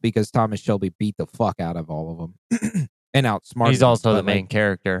don't, because Thomas Shelby beat the fuck out of all of them and outsmarted. He's also the main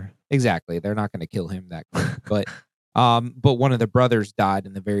character. Exactly. They're not gonna kill him that quick. But one of the brothers died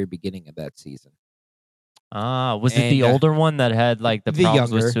in the very beginning of that season. Was it the older one that had like the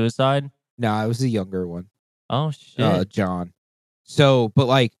problems with suicide? No, it was the younger one. Oh shit, John. So, but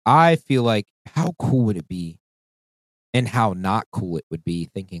like, I feel like how cool would it be, and how not cool it would be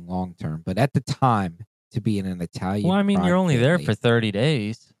thinking long term. But at the time, to be in an Italian. Well, I mean, you're only there for 30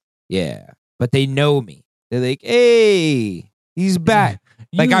 days. Yeah, but they know me. They're like, hey, he's back.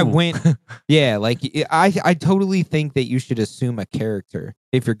 Like, I You. went, yeah, like, I totally think that you should assume a character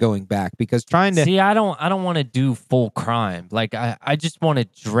if you're going back, because trying to, See, I don't want to do full crime. Like I just want to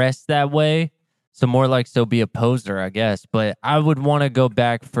dress that way. So more like so be a poser, I guess. But I would want to go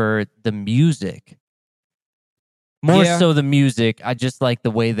back for the music. More Yeah. so the music. I just like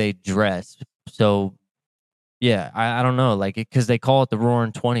the way they dress. So yeah, I don't know, like because they call it the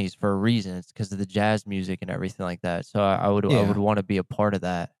Roaring Twenties for a reason. It's because of the jazz music and everything like that. So I would Yeah. want to be a part of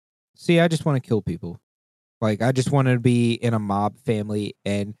that. See, I just want to kill people. Like, I just wanted to be in a mob family,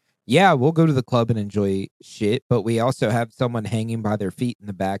 and yeah, we'll go to the club and enjoy shit, but we also have someone hanging by their feet in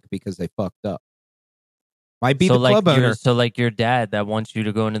the back because they fucked up. Might be So the like club owner. your dad that wants you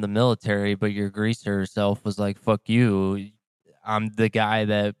to go into the military, but your greaser self was like, "Fuck you, I'm the guy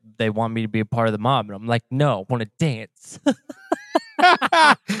that they want me to be a part of the mob," and I'm like, "No, I want to dance."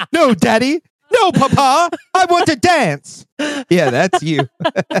 No, daddy. No, papa. I want to dance. Yeah, that's you.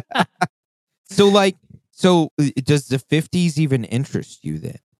 So, like, does the 50s even interest you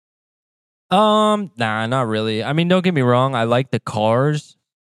then? Nah, not really. I mean, don't get me wrong, I like the cars.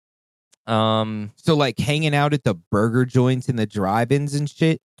 So, like, hanging out at the burger joints and the drive-ins and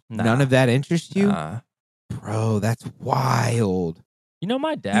shit, none Nah, of that interests you? nah. Bro, that's wild. You know,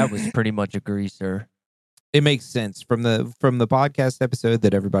 my dad was pretty much a greaser. It makes sense from the podcast episode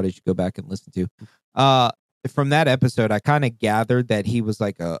that everybody should go back and listen to. From that episode, I kind of gathered that he was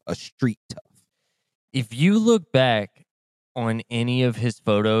like a street tough. If you look back on any of his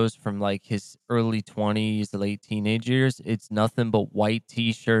photos from like his early 20s, late teenage years, it's nothing but white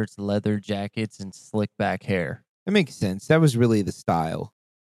t-shirts, leather jackets, and slick back hair. It makes sense. That was really the style.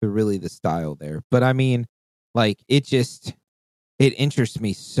 Really the style there. But I mean, like, it interests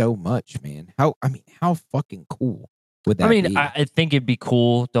me so much, man. How fucking cool would that be? I think it'd be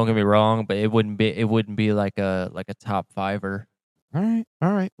cool, don't get me wrong, but it wouldn't be like a top fiver. All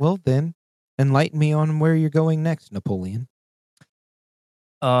right. Well, then enlighten me on where you're going next, Napoleon.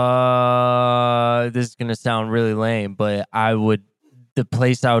 This is gonna sound really lame, but the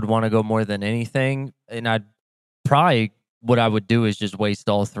place I would want to go more than anything, and I'd probably what I would do is just waste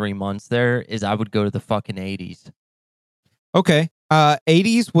all 3 months there. Is I would go to the fucking 80s. Okay.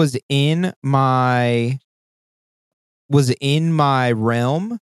 80s was in my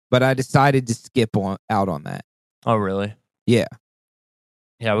realm, but I decided to skip out on that. Oh, really? Yeah.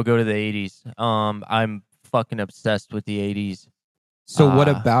 Yeah, I would go to the 80s. I'm fucking obsessed with the 80s. So what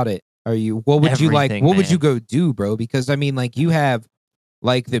about it? What would you like? What would you go do, bro? Because I mean, like, you have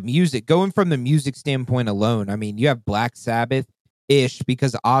like the music, going from the music standpoint alone. I mean, you have Black Sabbath ish,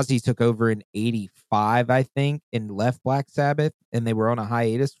 because Ozzy took over in 85, I think, and left Black Sabbath, and they were on a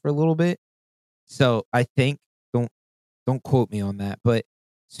hiatus for a little bit. So I think, don't quote me on that, but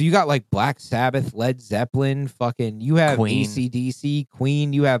so you got like Black Sabbath, Led Zeppelin, fucking, you have Queen. AC/DC,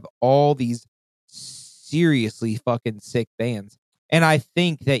 Queen, you have all these seriously fucking sick bands. And I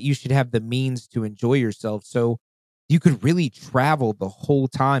think that you should have the means to enjoy yourself, so you could really travel the whole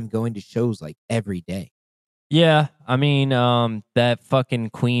time going to shows like every day. Yeah, I mean, that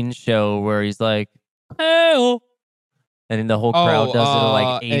fucking Queen show where he's like, "Hey," and then the whole crowd does it,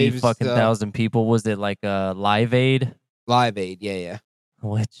 like 80 it was, fucking thousand people. Was it like a Live Aid? Live Aid, yeah.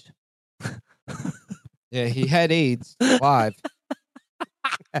 Which, Yeah, he had AIDS live.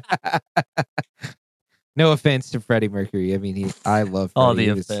 No offense to Freddie Mercury. I mean, I love Freddie. all the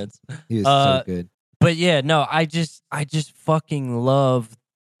offense. He was so good. But yeah, no, I just fucking love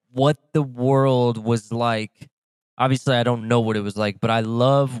what the world was like. Obviously, I don't know what it was like, but I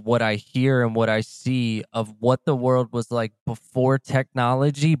love what I hear and what I see of what the world was like before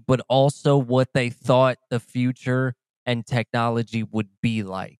technology, but also what they thought the future and technology would be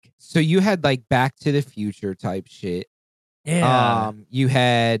like. So you had like Back to the Future type shit. Yeah. You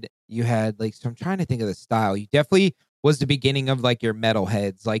had like, so I'm trying to think of the style. You definitely was the beginning of like your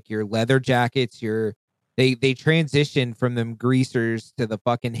metalheads, like your leather jackets, they transitioned from them greasers to the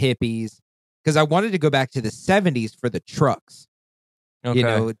fucking hippies. Because I wanted to go back to the 70s for the trucks. Okay. You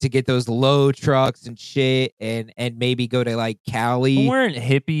know, to get those low trucks and shit, and maybe go to like Cali. Weren't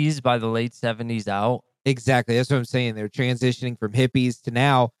hippies by the late 70s out? Exactly. That's what I'm saying. They're transitioning from hippies to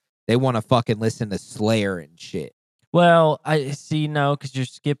now they want to fucking listen to Slayer and shit. Well, I see, no, because you're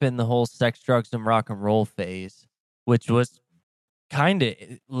skipping the whole sex, drugs, and rock and roll phase, which was kind of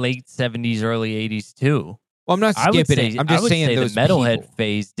late 70s, early 80s too. Well, I'm not skipping it. I'm just saying those the metalhead people.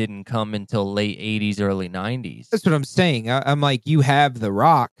 phase didn't come until late 80s, early 90s. That's what I'm saying. I'm like, you have the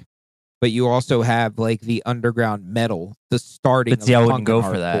rock, but you also have like the underground metal, the starting. But see, of I wouldn't go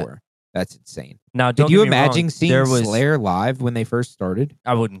hardcore. for that. That's insane. Now, did you imagine seeing Slayer live when they first started?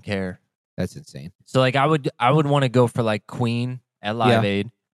 I wouldn't care. That's insane. So, like, I would want to go for like Queen at Live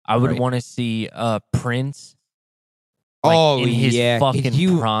Aid. I would Right. want to see Prince. Like, in his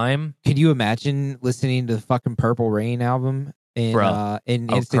fucking prime. Could you imagine listening to the fucking Purple Rain album in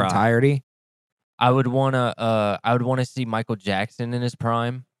its cry. entirety? I would wanna see Michael Jackson in his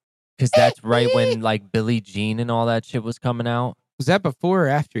prime, because that's right when like Billie Jean and all that shit was coming out. Was that before or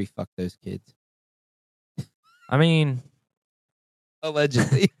after he fucked those kids? I mean,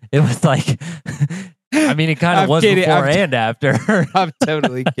 allegedly. It was like, I mean, it kind of was kidding. before and after. I'm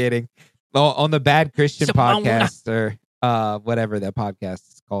totally kidding. On the Bad Christian podcast, or whatever that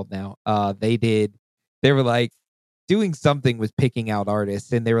podcast is called now, they were like doing something with picking out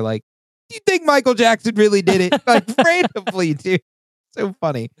artists, and they were like, do you think Michael Jackson really did it? Like, randomly, dude. So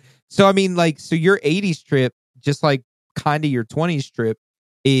funny. So I mean, like, so your 80s trip, just like kind of your 20s trip,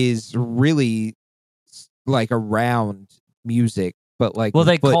 is really like around music, but like, well,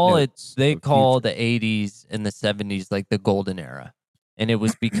 they call the 80s and the 70s like the golden era, and it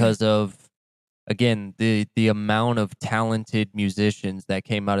was because of, again, the amount of talented musicians that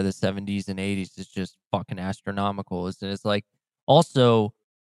came out of the 70s and 80s is just fucking astronomical. It's like, also,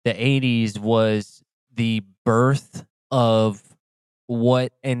 the 80s was the birth of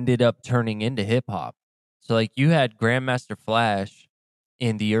what ended up turning into hip hop. So like, you had Grandmaster Flash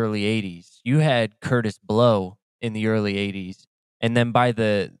in the early 80s. You had Curtis Blow in the early 80s. And then by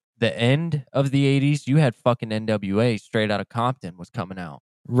the end of the 80s, you had fucking NWA Straight Outta Compton was coming out.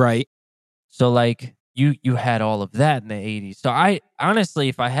 Right. So like, you had all of that in the 80s. So I honestly,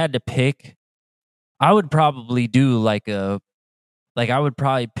 if I had to pick, I would probably do I would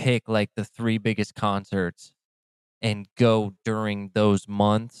probably pick like the 3 biggest concerts and go during those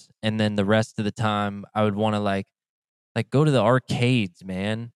months, and then the rest of the time I would want to like go to the arcades,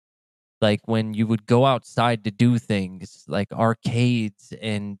 man. Like, when you would go outside to do things like arcades,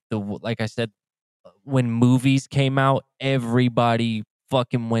 and like I said, when movies came out, everybody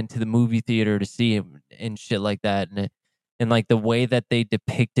fucking went to the movie theater to see it and shit like that, and like the way that they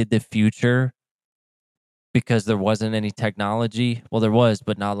depicted the future, because there wasn't any technology. Well, there was,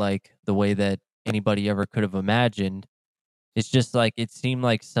 but not like the way that anybody ever could have imagined. It's just like, it seemed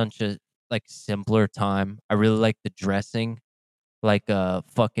like such a like simpler time. I really like the dressing, like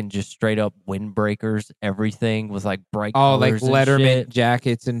fucking just straight up windbreakers, everything with like bright colors, like Letterman and shit.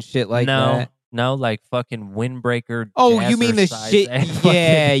 jackets and shit like that. No, like fucking windbreaker. Oh, you mean the shit?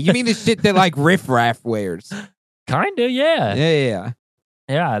 Yeah, you mean the shit that like Riff Raff wears? Kinda, yeah. Yeah.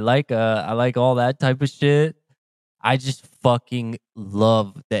 Yeah, I like all that type of shit. I just fucking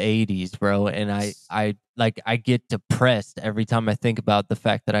love the 80s, bro, and I get depressed every time I think about the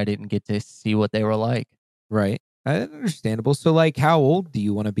fact that I didn't get to see what they were like. Right. Understandable. So like, how old do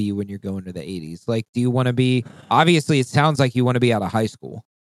you want to be when you're going to the 80s? Like, do you want to be, obviously it sounds like you want to be out of high school.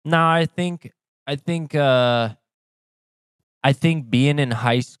 No, I think being in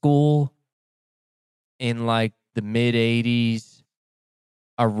high school in like the mid 80s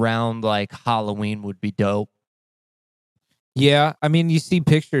around like Halloween would be dope. Yeah, I mean, you see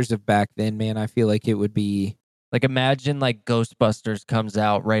pictures of back then, man. I feel like it would be like, imagine like Ghostbusters comes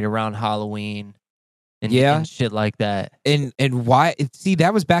out right around Halloween, and shit like that. And why? See,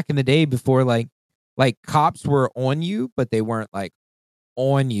 that was back in the day before like cops were on you, but they weren't like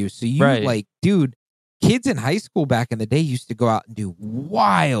on you. So you like, dude, kids in high school back in the day used to go out and do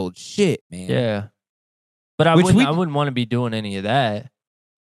wild shit, man. Yeah, but I wouldn't want to be doing any of that.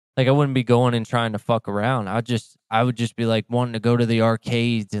 Like, I wouldn't be going and trying to fuck around. I would just be like wanting to go to the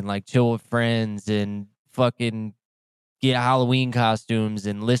arcades and like chill with friends and fucking get Halloween costumes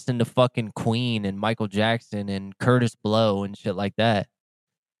and listen to fucking Queen and Michael Jackson and Curtis Blow and shit like that.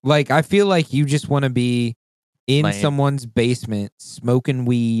 Like, I feel like you just want to be in someone's basement smoking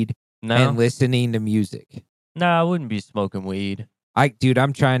weed and listening to music. No, I wouldn't be smoking weed. Dude,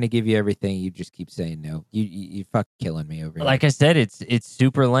 I'm trying to give you everything. You just keep saying no. You fucking killing me over here. Like I said, it's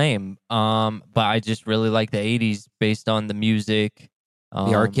super lame. But I just really like the 80s based on the music.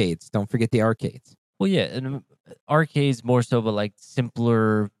 The arcades. Don't forget the arcades. Well, yeah, and arcades more so, but like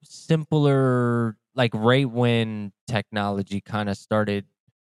simpler, like right when technology kind of started.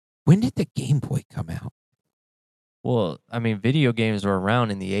 When did the Game Boy come out? Well, I mean, video games were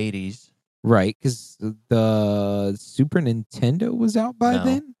around in the 80s. Right, because the Super Nintendo was out by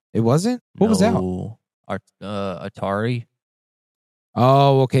then? It wasn't? What was out? Atari.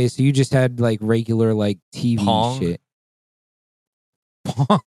 Oh, okay. So you just had like regular like TV Pong. Shit.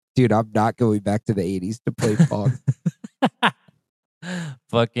 Pong. Dude, I'm not going back to the 80s to play Pong.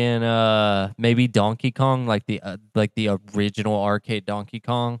 Fucking maybe Donkey Kong, like the original arcade Donkey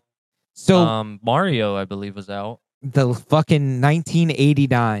Kong. So Mario, I believe, was out. The fucking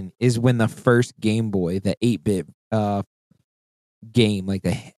 1989 is when the first Game Boy, the 8-bit game, like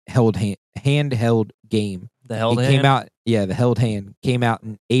the handheld game. The held It hand? came out, the held hand came out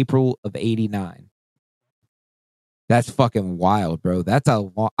in April of '89. That's fucking wild, bro. That's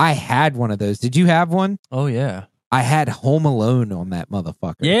I had one of those. Did you have one? Oh, yeah. I had Home Alone on that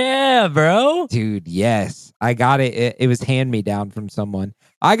motherfucker. Yeah, bro. Dude, yes. I got it. It was hand me down from someone.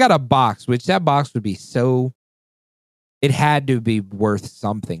 I got a box, which that box would be it had to be worth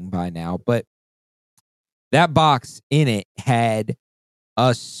something by now. But that box in it had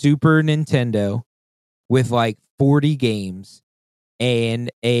a Super Nintendo with like 40 games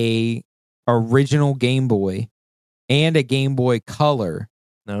and a original Game Boy and a Game Boy Color.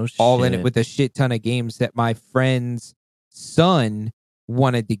 No shit. All in it with a shit ton of games that my friend's son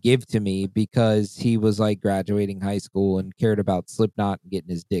wanted to give to me because he was like graduating high school and cared about Slipknot and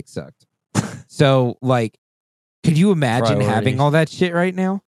getting his dick sucked. So, like, could you imagine having all that shit right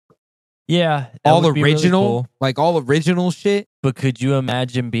now? Yeah. All would be really original, cool. like all original shit? But could you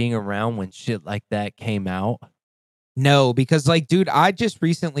imagine being around when shit like that came out? No, because like, dude, I just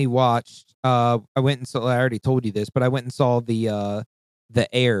recently watched, I went and saw, I already told you this, but I went and saw the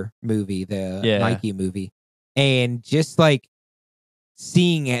Air movie, the Nike movie, and just like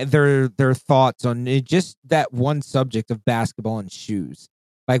seeing their thoughts on it, just that one subject of basketball and shoes,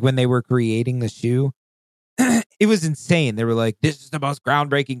 like when they were creating the shoe, it was insane. They were like, "This is the most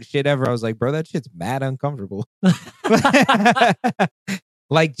groundbreaking shit ever." I was like, "Bro, that shit's mad uncomfortable."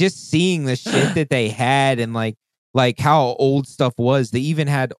 Like just seeing the shit that they had and like how old stuff was. They even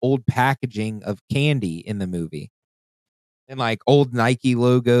had old packaging of candy in the movie. And like old Nike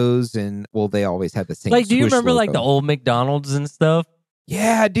logos, and well, they always had the same. Like, do you Swish remember logo. like the old McDonald's and stuff?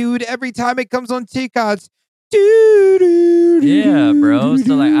 Yeah, dude. Every time it comes on TikTok, it's doo. Yeah, bro.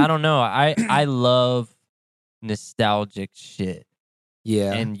 So like, I don't know. I love nostalgic shit.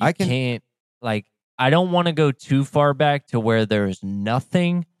 Yeah, and you can't like. I don't want to go too far back to where there's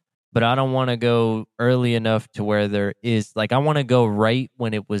nothing, but I don't want to go early enough to where there is. Like, I want to go right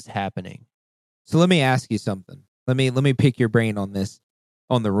when it was happening. So let me ask you something. Let me pick your brain on this,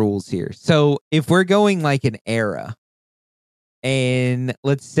 on the rules here. So if we're going like an era, and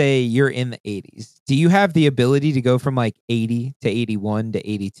let's say you're in the 80s, do you have the ability to go from like 80 to 81 to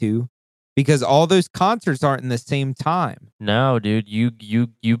 82? Because all those concerts aren't in the same time. No, dude, you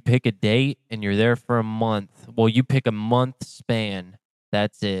pick a date and you're there for a month. Well, you pick a month span.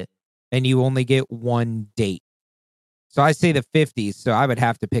 That's it. And you only get one date. So I say the 50s, so I would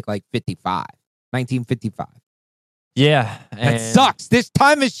have to pick like 1955. Yeah. That sucks. This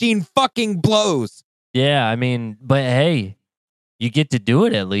time machine fucking blows. Yeah, I mean, but hey, you get to do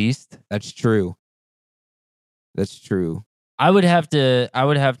it at least. That's true. That's true. I would have to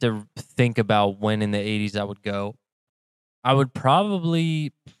think about when in the 80s I would go. I would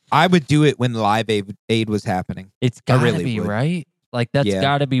do it when Live Aid was happening. It's gotta be, right? Like that's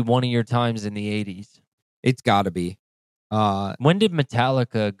gotta be one of your times in the 80s. It's gotta be. When did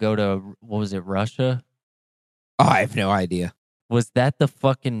Metallica go to, what was it, Russia? Oh, I have no idea. Was that the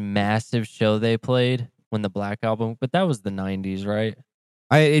fucking massive show they played when the Black Album? But that was the 90s, right?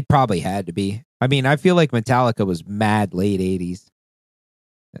 It probably had to be. I mean, I feel like Metallica was mad late 80s.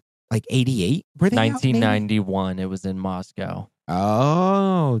 Like 88? Were they 1991. It was in Moscow.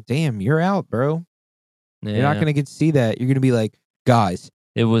 Oh, damn. You're out, bro. Yeah. You're not going to get to see that. You're going to be like, guys.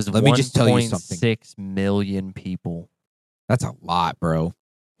 It was let me just tell you something. 1.6 million people. That's a lot, bro.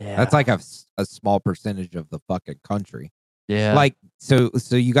 Yeah. That's like a small percentage of the fucking country. Yeah. Like, so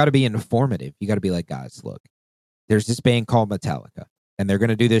you got to be informative. You got to be like, guys, look, there's this band called Metallica, and they're going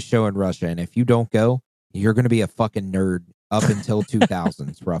to do this show in Russia. And if you don't go, you're going to be a fucking nerd up until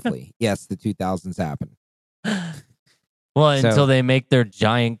 2000s, roughly. Yes, the 2000s happened. Well, until they make their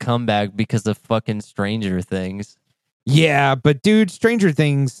giant comeback because of fucking Stranger Things. Yeah, but dude, Stranger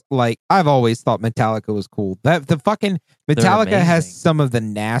Things, like, I've always thought Metallica was cool. The fucking Metallica has some of the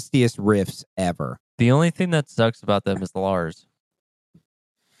nastiest riffs ever. The only thing that sucks about them is Lars.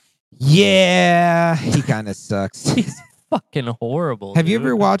 Yeah, he kind of sucks. He's fucking horrible. Have you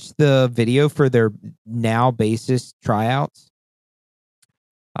ever watched the video for their now bassist tryouts?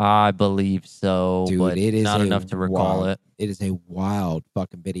 I believe so, dude, but it is not enough to recall it. It is a wild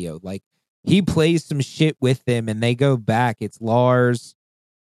fucking video. Like, he plays some shit with them, and they go back. It's Lars,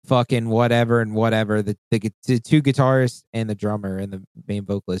 fucking whatever and whatever. The two guitarists and the drummer and the main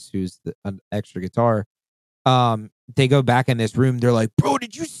vocalist, who's the extra guitar. They go back in this room. They're like, "Bro,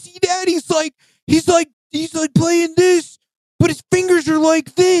 did you see that? He's like playing this, but his fingers are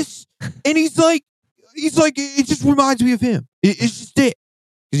like this, and he's like, it just reminds me of him. It's just it."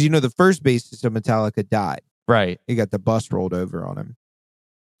 Because, you know, the first bassist of Metallica died. Right. He got the bus rolled over on him.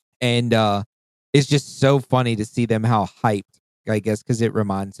 And it's just so funny to see them how hyped I guess because it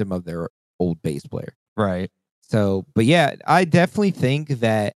reminds him of their old bass player. Right. So, but yeah, I definitely think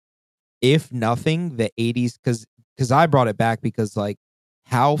that if nothing, the 80s, because I brought it back because, like,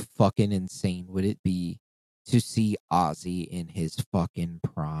 how fucking insane would it be to see Ozzy in his fucking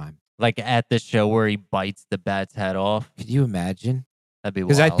prime? Like at the show where he bites the bat's head off. Could you imagine? That'd be wild.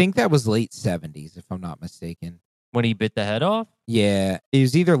 Because I think that was late 70s, if I'm not mistaken. When he bit the head off? Yeah, it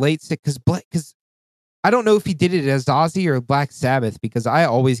was either late because I don't know if he did it as Ozzy or Black Sabbath because I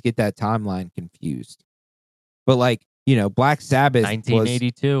always get that timeline confused. But like, Black Sabbath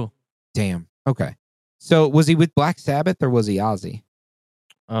 1982. Damn. Okay. So was he with Black Sabbath or was he Ozzy?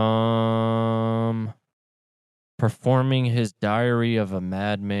 Performing his Diary of a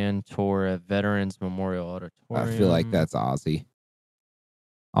Madman tour at Veterans Memorial Auditorium. I feel like that's Ozzy.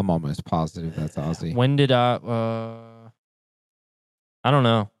 I'm almost positive that's Ozzy. When did I don't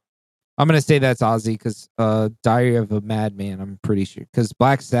know. I'm going to say that's Ozzy because Diary of a Madman, I'm pretty sure. Because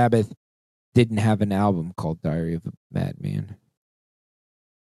Black Sabbath didn't have an album called Diary of a Madman.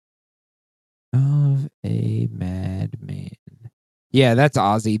 Of a Madman. Yeah, that's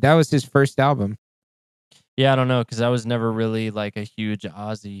Ozzy. That was his first album. Yeah, I don't know because I was never really like a huge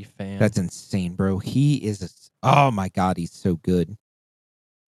Ozzy fan. That's insane, bro. He is oh my God, he's so good.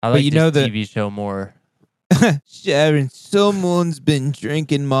 I like the TV show more. Sharon, someone's been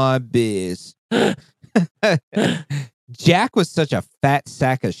drinking my beers. Jack was such a fat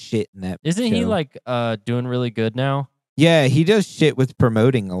sack of shit in that Isn't show. he like doing really good now? Yeah, he does shit with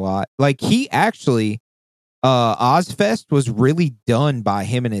promoting a lot. Like he actually Ozfest was really done by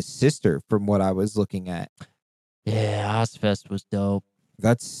him and his sister from what I was looking at. Yeah, Ozfest was dope.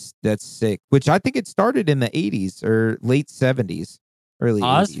 That's sick. Which I think it started in the 80s or late 70s, early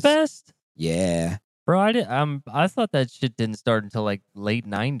 80s. Ozfest? Yeah. Bro, I thought that shit didn't start until like late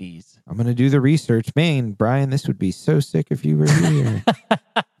 90s. I'm going to do the research. Man, Brian, this would be so sick if you were here.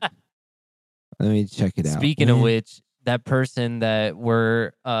 Let me check it out. Speaking of which, that person that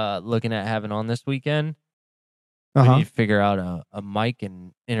we're looking at having on this weekend, we need to figure out a mic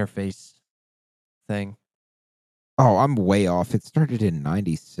and interface thing. Oh, I'm way off. It started in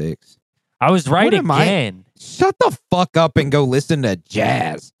 96. I was right again. Shut the fuck up and go listen to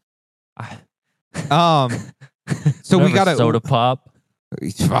jazz. So we got a soda pop.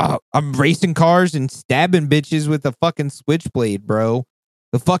 I'm racing cars and stabbing bitches with a fucking switchblade, bro.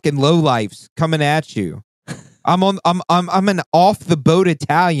 The fucking lowlifes coming at you. I'm an off the boat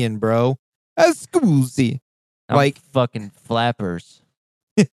Italian, bro. Scusi. Like fucking flappers.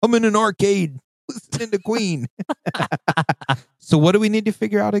 I'm in an arcade listening to Queen. So what do we need to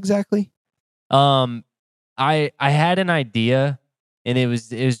figure out exactly? I had an idea and it was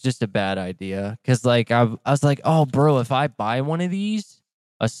just a bad idea because like I was like, oh bro, if I buy one of these,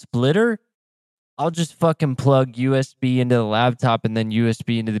 a splitter, I'll just fucking plug USB into the laptop and then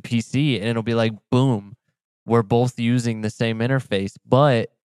USB into the PC and it'll be like boom, we're both using the same interface,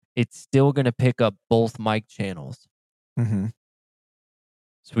 but it's still gonna pick up both mic channels. Mm-hmm.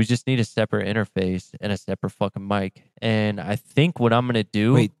 So we just need a separate interface and a separate fucking mic. And I think what I'm gonna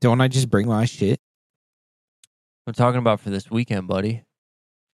do. Wait, don't I just bring my shit? I'm talking about for this weekend, buddy.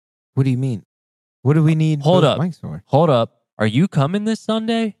 What do you mean? What do we need? Hold up. Mics for? Hold up. Are you coming this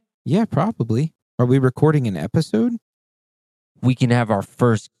Sunday? Yeah, probably. Are we recording an episode? We can have our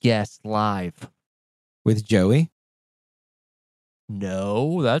first guest live. With Joey?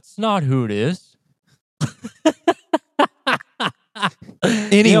 No, that's not who it is.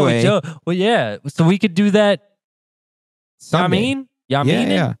 Anyway. Yeah. So we could do that. Sunday.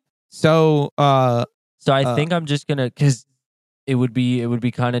 Yeah. So, I think I'm just gonna, because it would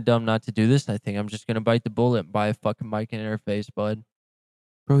be kind of dumb not to do this. I think I'm just gonna bite the bullet and buy a fucking mic and interface, bud.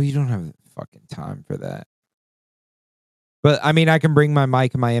 Bro, you don't have fucking time for that. But I mean, I can bring my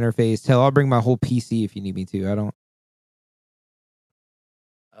mic and my interface. Hell, I'll bring my whole PC if you need me to. I don't.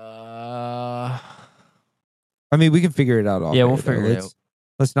 I mean, we can figure it out. Yeah, we'll figure it out.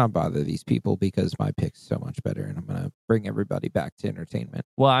 Let's not bother these people because my pick's so much better, and I'm gonna bring everybody back to entertainment.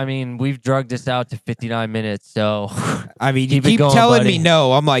 Well, I mean, we've drugged this out to 59 minutes, so I mean, you keep telling me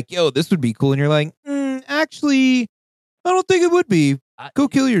no. I'm like, yo, this would be cool, and you're like, actually, I don't think it would be. Go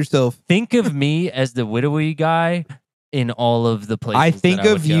kill yourself. Think of me as the widowy guy in all of the places. I think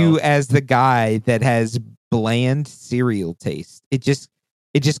of you as the guy that has bland cereal taste. It just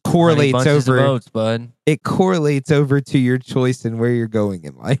correlates over. Of oats, bud. It correlates over to your choice and where you're going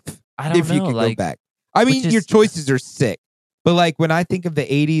in life. I don't know. You can go back. I mean, your choices are sick. But like when I think of the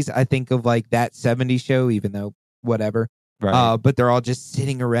 80s, I think of like that 70s show, even though whatever. Right. But they're all just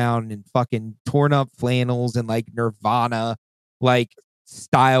sitting around in fucking torn up flannels and like Nirvana. Like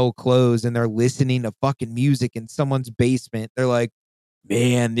style clothes and they're listening to fucking music in someone's basement. They're like,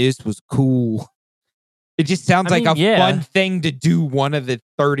 man, this was cool. It just sounds like a fun thing to do one of the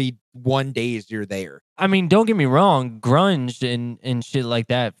 31 days you're there. I mean, don't get me wrong, grunge and shit like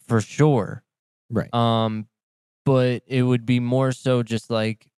that for sure. Right. But it would be more so just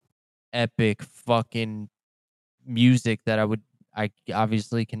like epic fucking music that I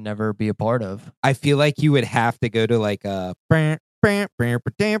obviously can never be a part of. I feel like you would have to go to like a well,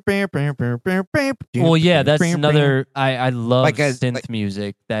 yeah, that's another. I love like synth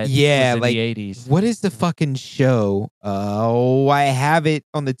music. That was in like the 80s. What is the fucking show? Oh, I have it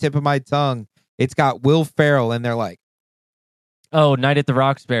on the tip of my tongue. It's got Will Ferrell, and they're like, "Oh, Night at the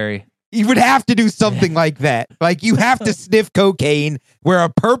Roxbury." You would have to do something like that. Like you have to sniff cocaine, wear a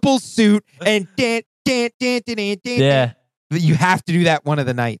purple suit, and yeah. You have to do that one of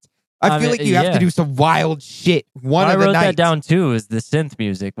the nights. I feel like you have to do some wild shit. I wrote that down too. Is the synth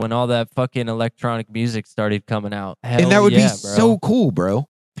music when all that fucking electronic music started coming out, and that would be so cool, bro.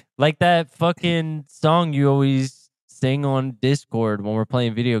 Like that fucking song you always sing on Discord when we're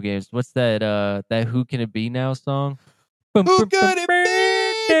playing video games. What's that? That "Who Can It Be Now" song? Who could it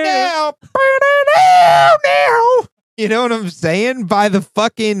be now? You know what I'm saying? By the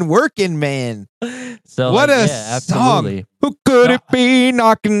fucking Working Man. So what a song. Absolutely. Who could it be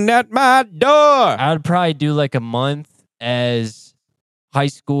knocking at my door? I'd probably do like a month as high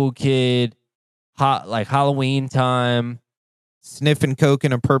school kid, like Halloween time. Sniffing coke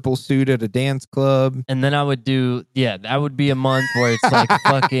in a purple suit at a dance club. And then I would do, that would be a month where it's like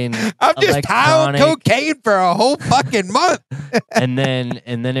fucking I'm just high on cocaine for a whole fucking month. and then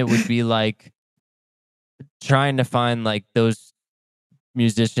it would be like trying to find like those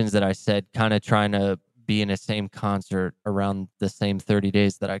musicians that I said, kind of trying to be in the same concert around the same 30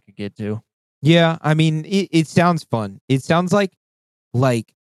 days that I could get to. Yeah, I mean, it sounds fun. It sounds like,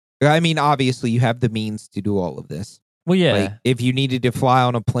 I mean, obviously you have the means to do all of this. Well, yeah. Like, if you needed to fly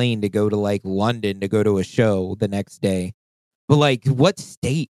on a plane to go to like London to go to a show the next day, but like, what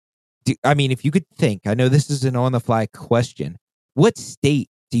state? I mean, if you could think, I know this is an on the fly question. What state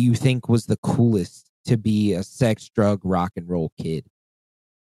do you think was the coolest to be a sex, drug, rock and roll kid?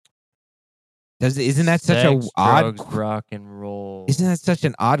 Isn't that such a odd rock and roll? Isn't that such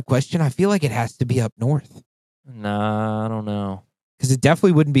an odd question? I feel like it has to be up north. Nah, I don't know. Because it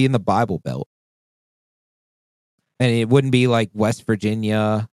definitely wouldn't be in the Bible Belt. And it wouldn't be like West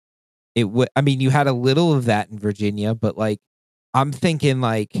Virginia. It would. I mean, you had a little of that in Virginia, but like, I'm thinking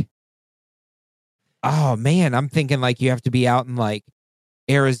like, oh man, I'm thinking like you have to be out in like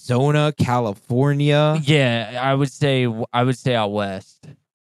Arizona, California. Yeah, I would say out west.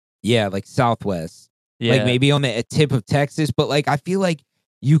 Yeah, like Southwest. Yeah. Like maybe on the tip of Texas, but like I feel like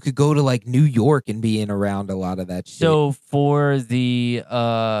you could go to like New York and be in around a lot of that shit. So for the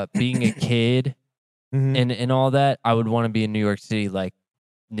being a kid and all that, I would want to be in New York City, like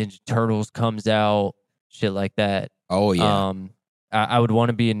Ninja Turtles comes out, shit like that. Oh yeah. I would want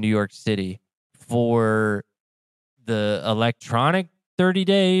to be in New York City. For the electronic 30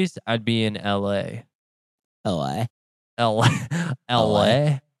 days, I'd be in LA. LA.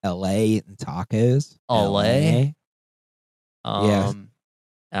 LA. LA and tacos. LA. Yes.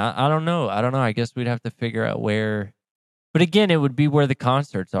 I don't know. I guess we'd have to figure out where. But again, it would be where the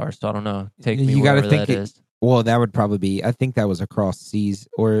concerts are. So I don't know. Take me you wherever think that is. Well, that would probably be. I think that was across seas,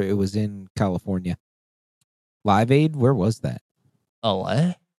 or it was in California. Live Aid. Where was that?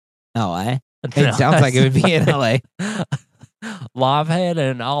 LA. LA. It sounds like it would be in LA. Live Aid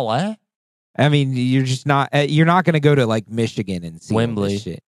in LA. I mean, you're just not. You're not going to go to like Michigan and see Wembley. All this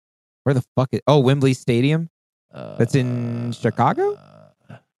shit. Where the fuck is? Oh, Wembley Stadium. That's in Chicago.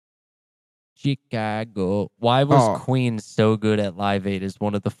 Chicago. Why was Queen so good at Live Aid? Is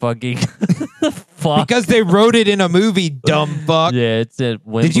one of the fucking because they wrote it in a movie. Dumb fuck. Yeah, it's at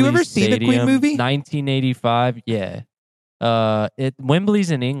Wembley. Did you ever Stadium, see the Queen movie? 1985. Yeah. Wembley's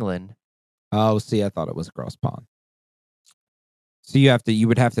in England. Oh, see, I thought it was across pond. So you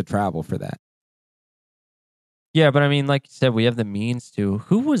would have to travel for that. Yeah, but I mean, like you said, we have the means to.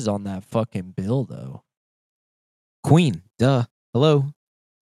 Who was on that fucking bill, though? Queen. Duh. Hello.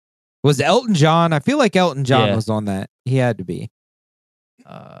 Was Elton John? I feel like Elton John was on that. He had to be.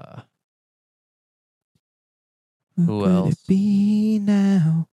 Who else? It be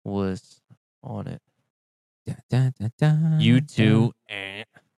now? Was on it? U2.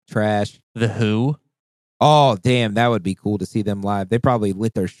 Trash. The Who. Oh, damn. That would be cool to see them live. They probably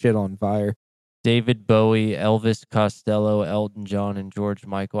lit their shit on fire. David Bowie, Elvis Costello, Elton John, and George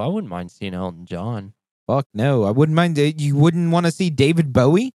Michael. I wouldn't mind seeing Elton John. Fuck no. I wouldn't mind. You wouldn't want to see David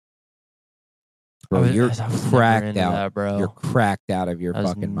Bowie? bro. You're I was never cracked into out. that, bro. You're cracked out of your I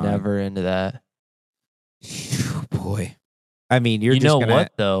was fucking mind. never into that. Phew, boy. I mean, you're You just know gonna.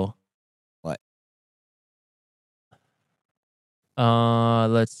 what though? What?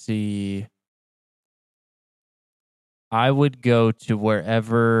 Let's see. I would go to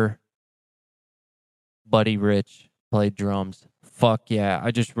wherever Buddy Rich played drums. Fuck yeah!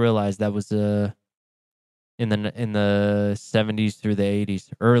 I just realized that was in the 70s through the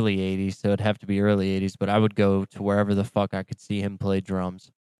 80s, early 80s. So it'd have to be early 80s. But I would go to wherever the fuck I could see him play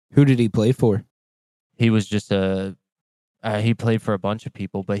drums. Who did he play for? He was just he played for a bunch of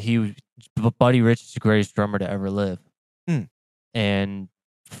people, but Buddy Rich is the greatest drummer to ever live. Hmm. And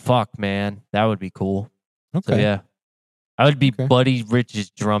fuck, man, that would be cool. Okay. So yeah, I would be Okay. Buddy Rich's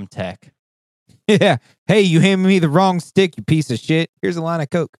drum tech. Yeah. Hey, you handed me the wrong stick, you piece of shit. Here's a line of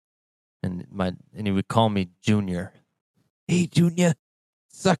coke. And he would call me Junior. Hey, Junior,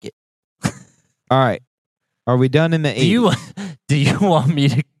 suck it. All right. Are we done in the 80s? Do you want me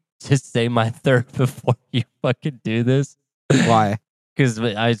to just say my third before you fucking do this? Why? Because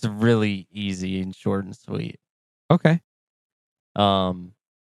it's really easy and short and sweet. Okay. I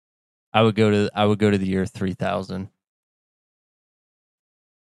would go to the year 3000.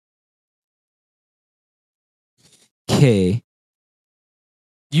 Okay.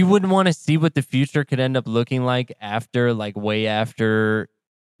 You wouldn't want to see what the future could end up looking like after, like way after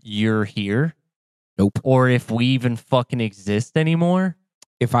you're here? Nope. Or if we even fucking exist anymore?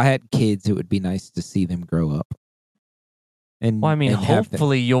 If I had kids, it would be nice to see them grow up. And Well, I mean, and have them-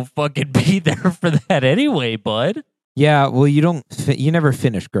 hopefully you'll fucking be there for that anyway, bud. Yeah, well, you never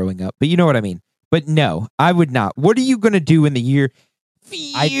finish growing up, but you know what I mean. But no, I would not. What are you going to do in the year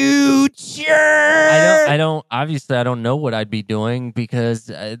future? I don't obviously I don't know what I'd be doing because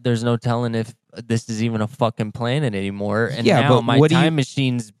there's no telling if this is even a fucking planet anymore. And Yeah, now but my what do you- time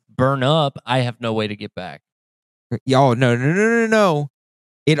machines burn up. I have no way to get back. Oh, no.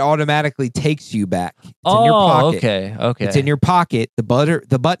 It automatically takes you back. It's in your pocket. Okay. It's in your pocket. The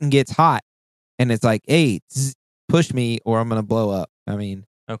button gets hot, and it's like, hey, push me or I'm going to blow up. I mean,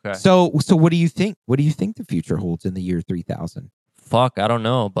 okay. So what do you think? What do you think the future holds in the year 3000? Fuck, I don't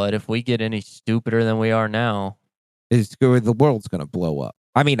know, but if we get any stupider than we are now, The world's going to blow up.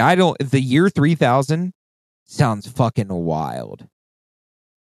 I mean, the year 3000 sounds fucking wild.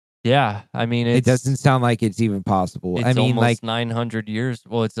 yeah, I mean It doesn't sound like it's even possible. It's I mean, almost like 900 years.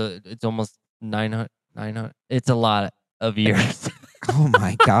 Well, it's almost 900. It's a lot of years. oh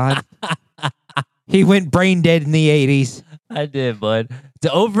my God. He went brain dead in the 80s. I did, bud.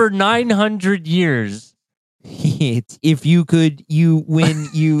 It's over 900 years. If you could.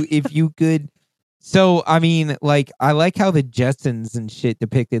 So, I mean, like, I like how the Jetsons and shit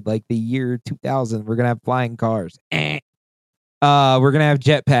depicted, like, the year 2000. We're going to have flying cars. We're going to have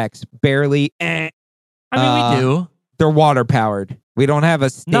jetpacks. Barely. I mean, we do. They're water powered. We don't have a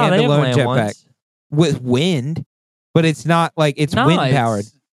No, they have standalone land jetpack ones. with wind, but it's not like it's No, wind powered.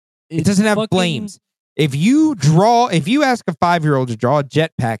 It doesn't have fucking- flames. If you ask a 5-year-old to draw a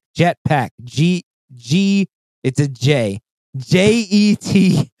jetpack, G, it's a J,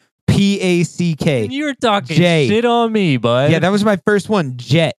 JETPACK. You were talking J. shit on me, bud. Yeah, that was my first one.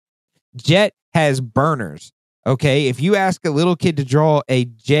 Jet has burners. Okay, if you ask a little kid to draw a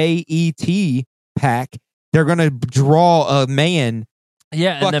JET pack, they're gonna draw a man.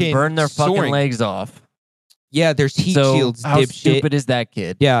 Yeah, and then fucking burn their fucking soaring. legs off. Yeah, there's heat So shields, how dipshit. stupid is that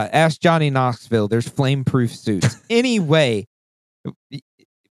kid? Yeah, ask Johnny Knoxville. There's flame-proof suits. Anyway,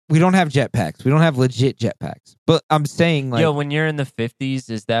 we don't have jetpacks. We don't have legit jetpacks. But I'm saying, like, Yo, when you're in the 50s,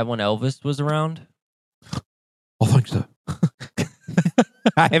 is that when Elvis was around? I think so.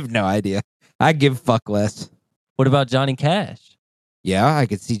 I have no idea. I give fuck less. What about Johnny Cash? Yeah, I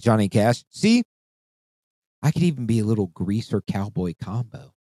could see Johnny Cash. See, I could even be a little greaser cowboy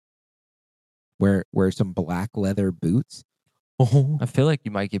combo. Wear some black leather boots. Oh, I feel like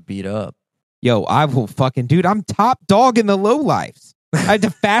you might get beat up. yo, I will fucking, dude, I'm top dog in the low lives. I had the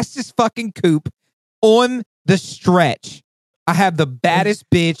fastest fucking coupe on the stretch. I have the baddest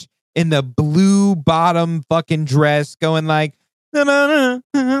bitch in the blue bottom fucking dress going like, na, na,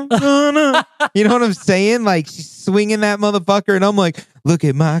 na, na, na. You know what I'm saying? Like, she's swinging that motherfucker, and I'm like, look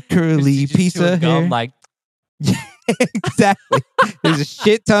at my curly You just piece chew a of gum, hair. like, Exactly. There's a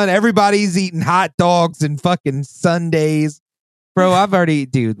shit ton. Everybody's eating hot dogs and fucking Sundays. Bro,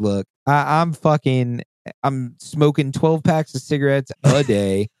 dude, look, I'm smoking 12 packs of cigarettes a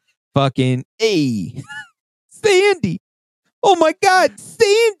day. Fucking, hey, Sandy. Oh my God,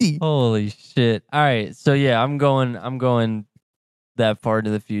 Sandy. holy shit. All right. So yeah, I'm going that far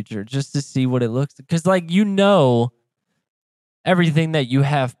into the future just to see what it looks like. Because, like, everything that you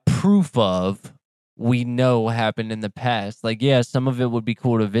have proof of we know happened in the past. Like, yeah, some of it would be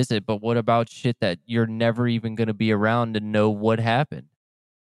cool to visit, but what about shit that you're never even going to be around to know what happened?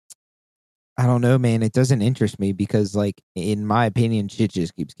 I don't know, man. It doesn't interest me because, like, in my opinion, shit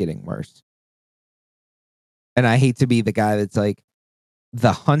just keeps getting worse. And I hate to be the guy that's like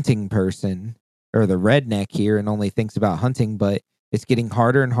the hunting person or the redneck here and only thinks about hunting, but it's getting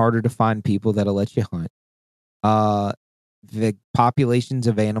harder and harder to find people that'll let you hunt. The populations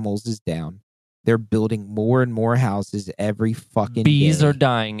of animals is down. They're building more and more houses every fucking Bees day. are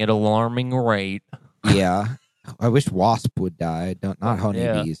dying at alarming rate. Yeah. I wish wasp would die. Not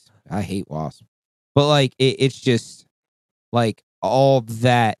honeybees. I hate wasps. But like it's just like all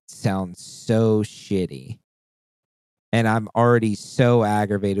that sounds so shitty. And I'm already so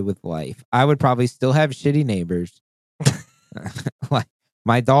aggravated with life. I would probably still have shitty neighbors. Like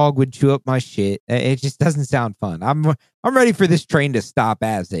my dog would chew up my shit. It just doesn't sound fun. I'm ready for this train to stop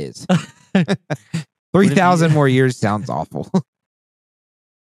as is. 3,000 more years sounds awful.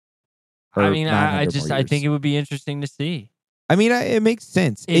 I mean, I think it would be interesting to see. I mean, it makes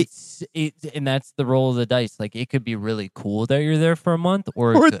sense. And that's the roll of the dice. Like, it could be really cool that you're there for a month,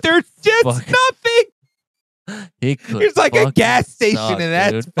 or there's just nothing. It's like a gas station, and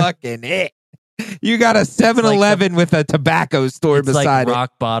that's fucking it. You got a 7-Eleven with a tobacco store beside it.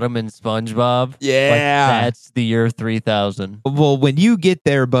 Rock Bottom and SpongeBob. Yeah. Like, that's the year 3000. Well, when you get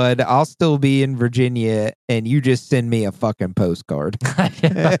there, bud, I'll still be in Virginia, and you just send me a fucking postcard.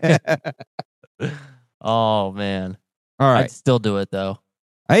 Oh, man. All right. I'd still do it, though.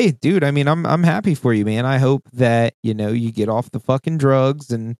 Hey, dude, I mean, I'm happy for you, man. I hope that, you get off the fucking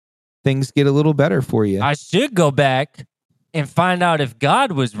drugs and things get a little better for you. I should go back and find out if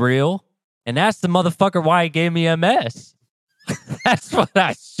God was real and ask the motherfucker why he gave me MS. That's what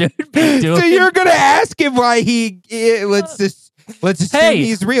I should be doing. So you're gonna ask him why let's assume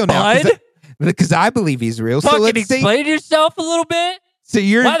he's real now, because I believe he's real. Fucking so let's explain yourself a little bit. So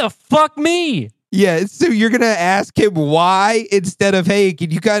why the fuck me? Yeah, so you're gonna ask him why instead of, hey, can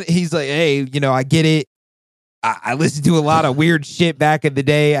you he's like, hey, I get it. I listened to a lot of weird shit back in the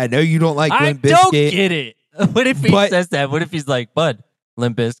day. I know you don't like Limp Bizkit. I don't get it. What if he says that? What if he's like, bud,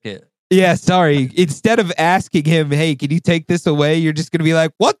 Limp Bizkit? Yeah, sorry. Instead of asking him, hey, can you take this away? You're just gonna be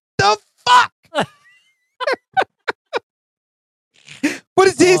like, what the fuck? What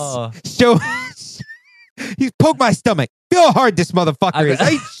is this? Show. He's poked my stomach. Feel how hard this motherfucker is.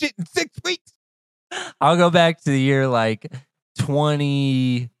 I ate shit in 6 weeks. I'll go back to the year like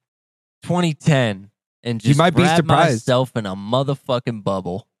 2010 and just wrap myself in a motherfucking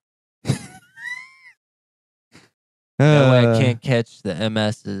bubble. That way I can't catch the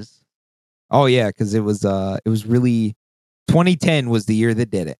MSs. Oh yeah, because it was really 2010 was the year that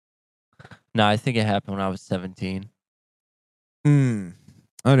did it. No, I think it happened when I was 17. I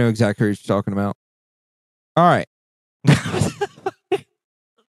know exactly what you're talking about. All right.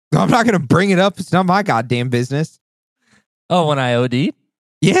 I'm not going to bring it up. It's not my goddamn business. Oh, when I OD'd?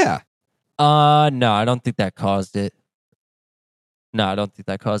 Yeah. No, I don't think that caused it. No, I don't think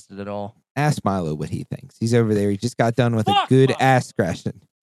that caused it at all. Ask Milo what he thinks. He's over there. He just got done with a good ass scratching.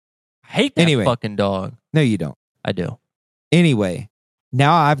 I hate that fucking dog. No, you don't. I do. Anyway,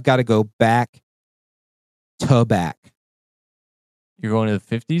 now I've got to go back to back. You're going to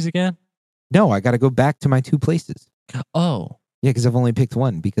the 50s again? No, I got to go back to my 2 places. Oh. Yeah, because I've only picked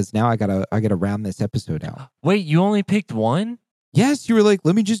one. Because now I gotta round this episode out. Wait, you only picked one? Yes, you were like,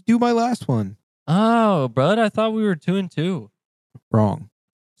 let me just do my last one. Oh, bud, I thought we were 2 and 2. Wrong.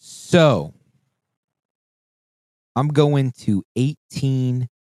 So I'm going to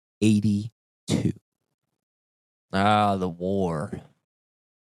 1882. Ah, the war.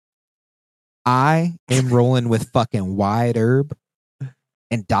 I am rolling with fucking Wyatt Earp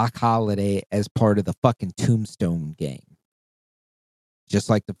and Doc Holliday as part of the fucking Tombstone gang. Just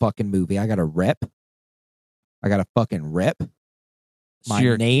like the fucking movie. I got a rep. I got a fucking rep. My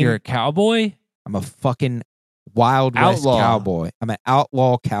name. You're a cowboy? I'm a fucking Wild West cowboy. I'm an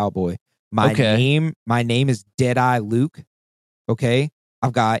outlaw cowboy. My name is Deadeye Luke. Okay?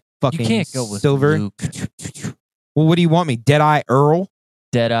 I've got fucking you can't go with silver. Luke. Well, what do you want me? Deadeye Earl?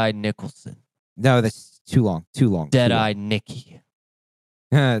 Deadeye Nicholson. No, that's too long. Too long. Deadeye Nicky.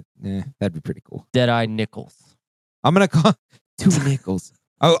 That'd be pretty cool. Deadeye Nichols. I'm gonna call 2 Nichols.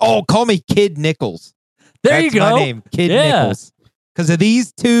 Call me Kid Nichols. There you go. That's my name, Kid Nichols. Because of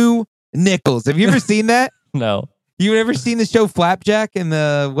these 2 Nichols. Have you ever seen that? No. You ever seen the show Flapjack and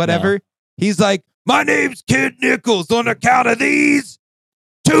the whatever? No. He's like, my name's Kid Nichols on account of these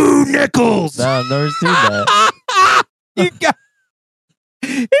 2 Nichols. No, I've never seen that.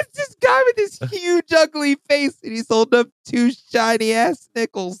 It's this guy with this huge ugly face and he's holding up 2 shiny ass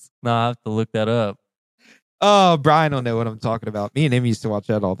nickels. No, I have to look that up. Oh, Brian will know what I'm talking about. Me and him used to watch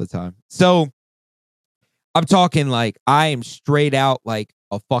that all the time. So I'm talking like I am straight out like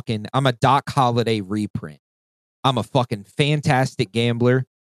I'm a Doc Holliday reprint. I'm a fucking fantastic gambler.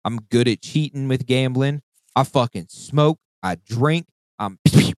 I'm good at cheating with gambling. I fucking smoke. I drink. I'm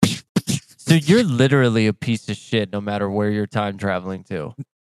So you're literally a piece of shit no matter where you're time traveling to.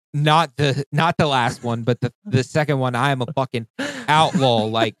 not the last one, but the second one. I am a fucking outlaw,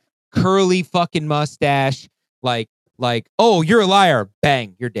 like curly fucking mustache, like oh, you're a liar,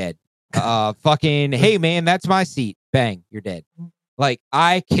 bang, you're dead. Fucking hey man, that's my seat, bang, you're dead. Like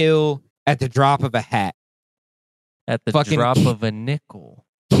I kill at the drop of a hat. At the Fucking drop of a nickel.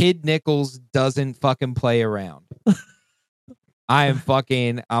 Kid Nichols doesn't fucking play around. I'm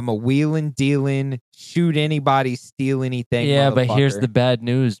a wheeling, dealing, shoot anybody, steal anything. Yeah, but here's motherfucker. the bad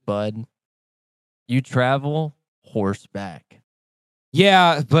news, bud. You travel horseback.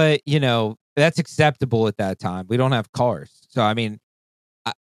 Yeah, but that's acceptable at that time. We don't have cars. So I mean,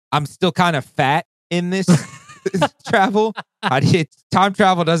 I'm still kind of fat in this travel. Time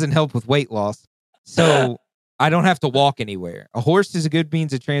travel doesn't help with weight loss. So I don't have to walk anywhere. A horse is a good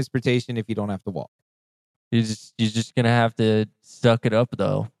means of transportation if you don't have to walk. You're just gonna have to suck it up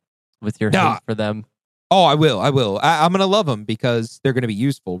though, with your hate for them. Oh, I will. I'm gonna love them because they're gonna be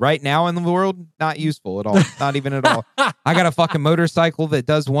useful. Right now in the world, not useful at all. Not even at all. I got a fucking motorcycle that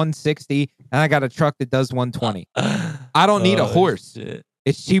does 160, and I got a truck that does 120. I don't need a horse. Shit.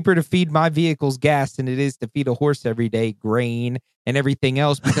 It's cheaper to feed my vehicles gas than it is to feed a horse every day, grain and everything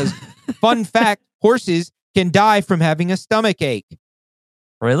else. Because fun fact, horses can die from having a stomach ache.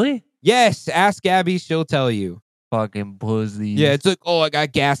 Really? Yes, ask Abby, she'll tell you. Fucking pussy. Yeah, it's like, oh, I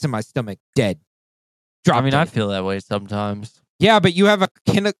got gas in my stomach, dead. I feel that way sometimes. Yeah, but you have a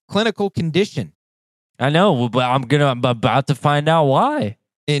clinical condition. I know, but I'm about to find out why.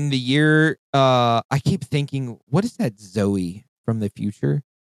 In the year, I keep thinking, what is that Zoe from the future?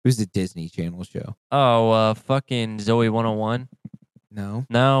 It was a Disney Channel show. Oh, fucking Zoe 101. No.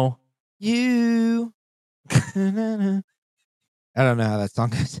 You. I don't know how that song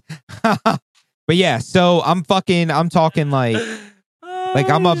goes. But yeah, so I'm talking like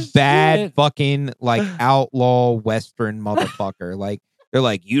I'm a bad fucking like outlaw Western motherfucker. Like they're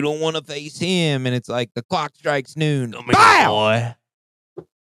like, you don't want to face him, and it's like the clock strikes noon. Boy.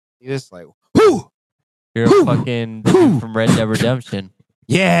 You're just like, whoo! You're a fucking dude from Red Dead Redemption.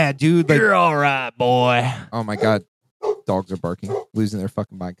 Yeah, dude. Like, you're all right, boy. Oh my god, dogs are barking, losing their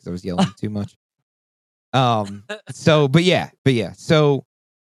fucking mind because I was yelling too much. So, but yeah. So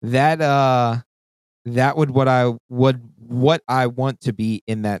that would what I want to be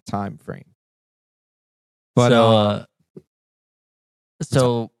in that time frame. But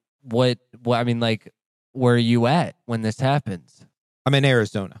so what I mean, like, where are you at when this happens? I'm in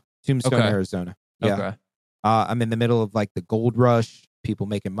Arizona, Tombstone, Okay. Arizona. Yeah. Okay. I'm in the middle of like the gold rush, people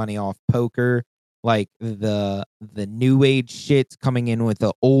making money off poker, like the new age shit's coming in with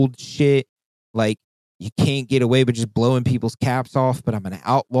the old shit. Like you can't get away with just blowing people's caps off, but I'm an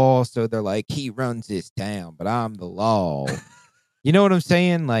outlaw, so they're like, he runs this town, but I'm the law. You know what I'm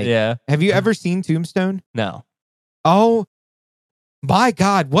saying? Like, Yeah. Have you ever seen Tombstone? No. Oh my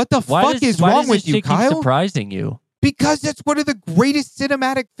God, what the fuck is wrong with you, Kyle? Surprising you? Because that's one of the greatest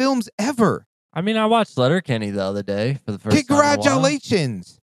cinematic films ever. I mean, I watched Letterkenny the other day for the first time.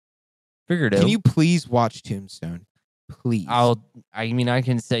 Congratulations. Figured it. Can you please watch Tombstone? Please. I mean, I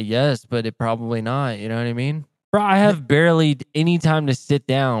can say yes, but it probably not. You know what I mean? Bro, I have barely any time to sit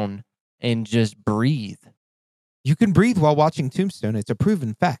down and just breathe. You can breathe while watching Tombstone. It's a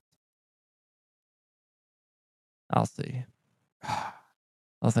proven fact. I'll see.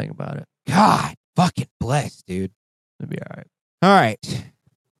 I'll think about it. God fucking bless, dude. It'll be all right. All right.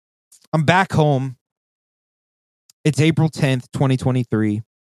 I'm back home. It's April 10th, 2023,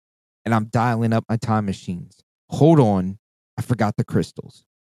 and I'm dialing up my time machines. Hold on. I forgot the crystals.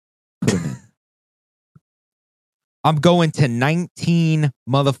 Put them in. I'm going to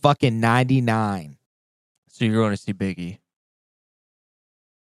 1999. So you're going to see Biggie?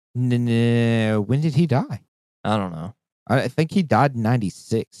 No, when did he die? I don't know. I think he died in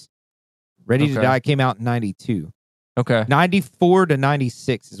 96. Ready to Die came out in 92. Okay. 94 to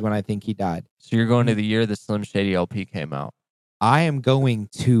 96 is when I think he died. So you're going to the year the Slim Shady LP came out. I am going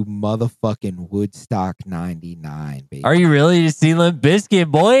to motherfucking Woodstock 99, baby. Are you really to see Limp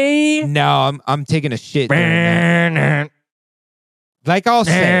Bizkit, boy? No, I'm taking a shit. Like I'll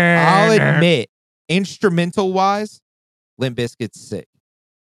say, I'll admit, instrumental wise, Limp Bizkit's sick.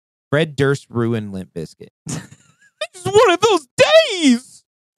 Fred Durst ruined Limp Bizkit. It's one of those days.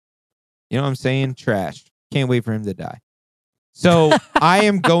 You know what I'm saying? Trash. Can't wait for him to die. So I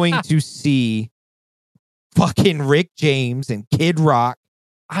am going to see fucking Rick James and Kid Rock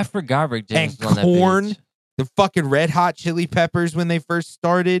I forgot Rick James and was on that Korn, bitch. the fucking Red Hot Chili Peppers when they first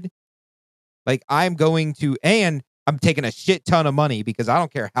started. Like, I'm going to, and I'm taking a shit ton of money because I don't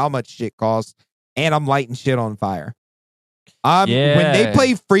care how much shit costs, and I'm lighting shit on fire. When they Yeah.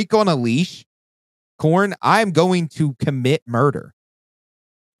 play Freak on a Leash, Korn, I'm going to commit murder.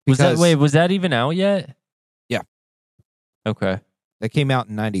 Was that Because was that even out yet? Yeah. Okay. that came out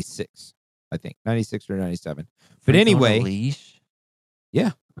in 96, I think. 96 or 97. But Freak on a anyway, Leash?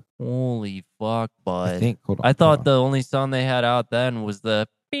 Yeah. Holy fuck, bud. I think. Hold on. I thought the only song they had out then was the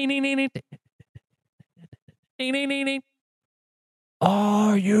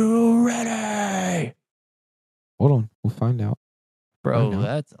Are you ready? Hold on. We'll find out. Bro, know.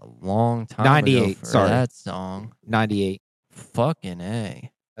 that's a long time 98, ago for sorry. that song. 98. Fucking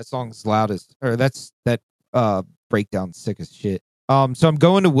A. That song's loud as, or that breakdown sick as shit. So I'm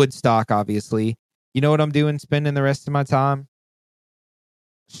going to Woodstock, obviously. You know what I'm doing? Spending the rest of my time?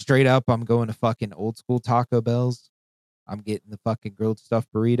 Straight up, I'm going to fucking old school Taco Bells. I'm getting the fucking grilled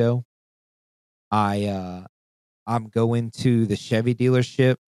stuffed burrito. I'm going to the Chevy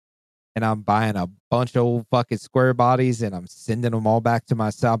dealership and I'm buying a bunch of old fucking square bodies and I'm sending them all back to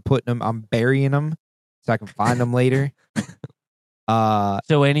myself. I'm burying them so I can find them later.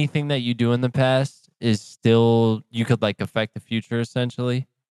 So anything that you do in the past is still, you could like affect the future essentially?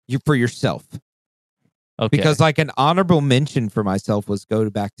 You're for yourself. Okay. Because like an honorable mention for myself was go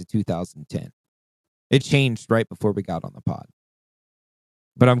back to 2010. It changed right before we got on the pod.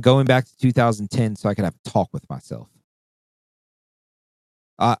 But I'm going back to 2010 so I could have a talk with myself.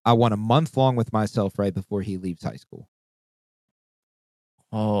 I want a month long with myself right before he leaves high school.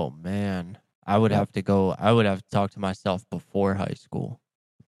 Oh man. I would have to talk to myself before high school.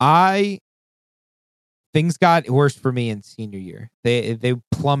 Things got worse for me in senior year. They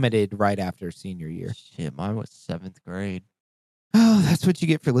plummeted right after senior year. Shit, mine was 7th grade. Oh, that's what you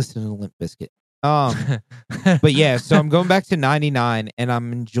get for listening to Limp Bizkit. But yeah, so I'm going back to 99 and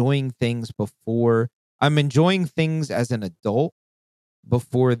I'm enjoying things as an adult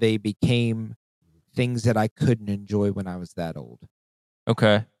before they became things that I couldn't enjoy when I was that old.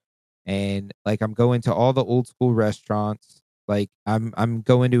 Okay. And like I'm going to all the old school restaurants. Like I'm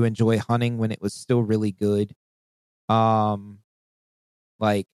going to enjoy hunting when it was still really good. Like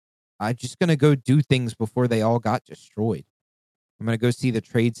I'm just gonna go do things before they all got destroyed. I'm gonna go see the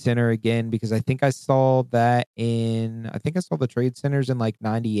Trade Center again because I think I saw the Trade Centers in like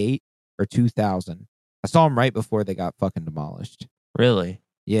 98 or 2000. I saw them right before they got fucking demolished. Really?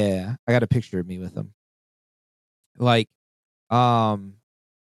 Yeah, I got a picture of me with them. Like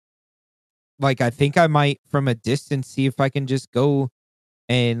I think I might from a distance see if I can just go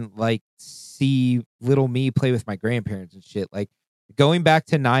and like see little me play with my grandparents and shit. Like going back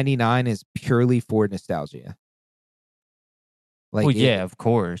to 99 is purely for nostalgia. Like, well, yeah, of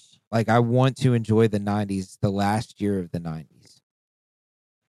course. Like I want to enjoy the 90s, the last year of the 90s.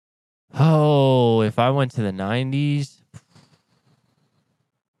 Oh, if I went to the 90s,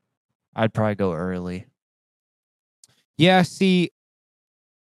 I'd probably go early. Yeah, see,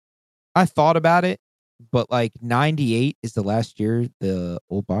 I thought about it, but like 98 is the last year the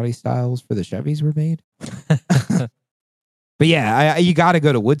old body styles for the Chevys were made. But yeah, you got to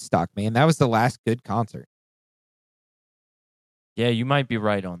go to Woodstock, man. That was the last good concert. Yeah, you might be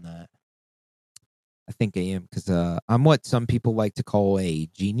right on that. I think I am because I'm what some people like to call a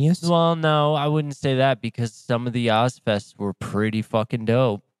genius. Well, no, I wouldn't say that because some of the Ozfests were pretty fucking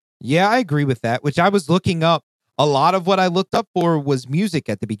dope. Yeah, I agree with that, which I was looking up. A lot of what I looked up for was music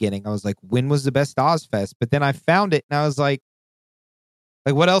at the beginning. I was like, when was the best Ozfest? But then I found it and I was like,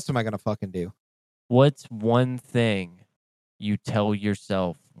 what else am I going to fucking do? What's one thing you tell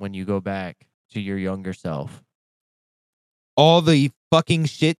yourself when you go back to your younger self? All the fucking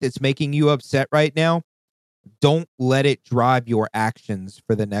shit that's making you upset right now, don't let it drive your actions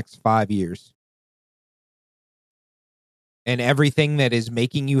for the next 5 years. And everything that is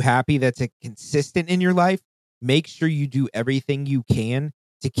making you happy that's consistent in your life, make sure you do everything you can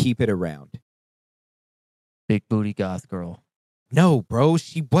to keep it around. Big booty goth girl. No, bro,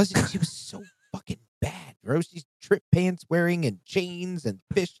 she wasn't. She was so fucking bad, bro. She's trip pants wearing and chains and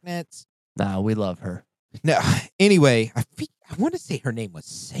fishnets. Nah, we love her. No, anyway, I want to say her name was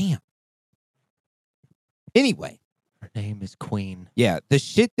Sam. Anyway. Her name is Queen. Yeah, the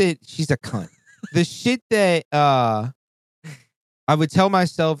shit that she's a cunt. The shit that I would tell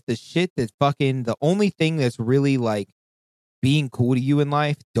myself, the shit that fucking the only thing that's really like being cool to you in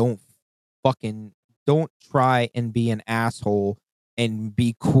life, don't try and be an asshole and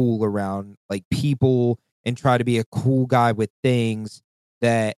be cool around like people and try to be a cool guy with things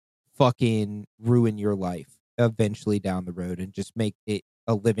that fucking ruin your life eventually down the road and just make it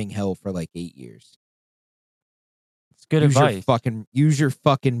a living hell for like 8 years. It's good advice. Use your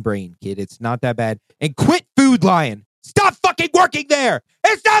fucking brain, kid. It's not that bad. And quit Food Lion. Stop fucking working there.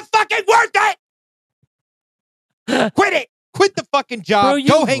 It's not fucking worth it. Quit it. Quit the fucking job. Bro,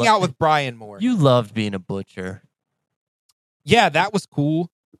 Go hang out with Brian more. You loved being a butcher. Yeah, that was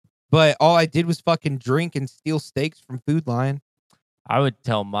cool. But all I did was fucking drink and steal steaks from Food Lion. I would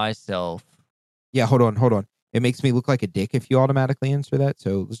tell myself. Yeah, hold on. It makes me look like a dick if you automatically answer that.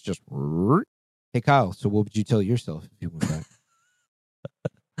 So let's just. Hey, Kyle. So what would you tell yourself if you went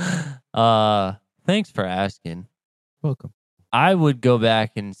back? Thanks for asking. Welcome. I would go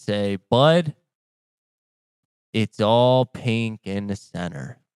back and say, bud, it's all pink in the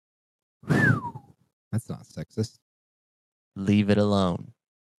center. That's not sexist. Leave it alone.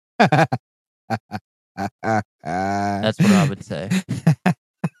 That's That's what I would say.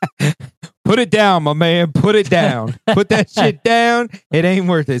 Put it down, my man. Put it down. Put that shit down. It ain't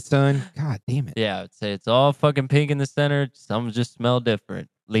worth it, son. God damn it. Yeah, I would say it's all fucking pink in the center. Some just smell different.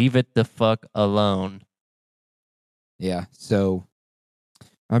 Leave it the fuck alone. Yeah. So,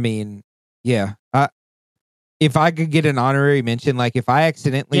 I mean, yeah. If I could get an honorary mention, like if I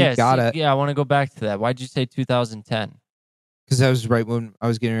accidentally got it. Yeah, I want to go back to that. Why'd you say 2010? Because that was right when I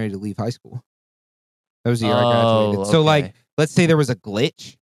was getting ready to leave high school. That was the year I graduated. Okay. So, like, let's say there was a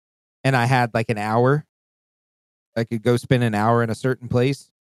glitch and I had like an hour. I could go spend an hour in a certain place.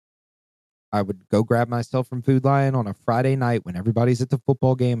 I would go grab myself from Food Lion on a Friday night when everybody's at the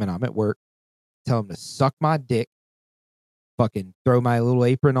football game and I'm at work. Tell them to suck my dick. Fucking throw my little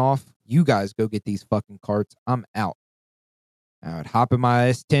apron off. You guys go get these fucking carts. I'm out. I would hop in my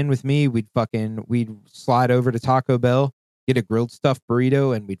S10 with me. We'd slide over to Taco Bell, get a grilled stuffed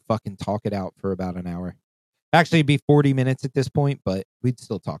burrito, and we'd fucking talk it out for about an hour. Actually, it'd be 40 minutes at this point, but we'd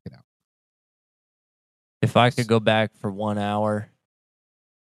still talk it out. If I could go back for 1 hour.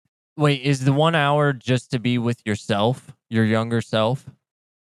 Wait, is the 1 hour just to be with yourself, your younger self?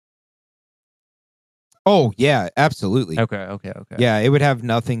 Oh, yeah, absolutely. Okay. Yeah, it would have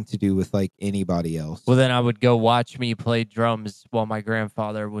nothing to do with like anybody else. Well, then I would go watch me play drums while my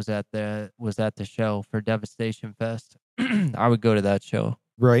grandfather was at the show for Devastation Fest. I would go to that show.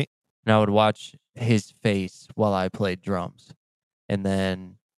 Right. And I would watch his face while I played drums. And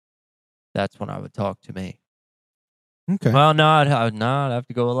then that's when I would talk to me. Okay. Well, no, I'd have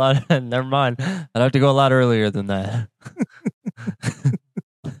to go a lot. Never mind. I'd have to go a lot earlier than that.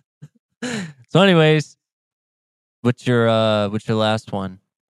 So, anyways, what's your last one?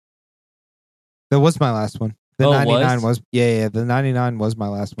 That was my last one. The Oh, 99 was? Yeah. The 99 was my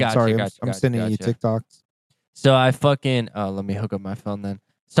last one. Gotcha, Sorry, gotcha, I'm sending you TikToks. So I fucking let me hook up my phone then.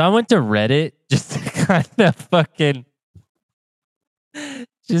 So I went to Reddit just to kind of fucking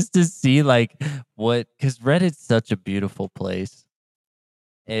just to see like because Reddit's such a beautiful place,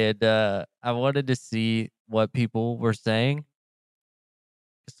 and I wanted to see what people were saying.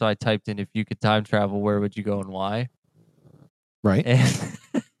 So I typed in, if you could time travel, where would you go and why? Right.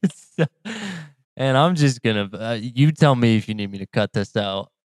 And I'm just gonna you tell me if you need me to cut this out.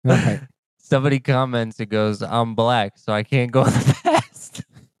 Okay. Somebody comments, it goes, I'm black, so I can't go in the past.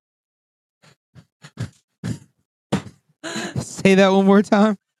 Say that one more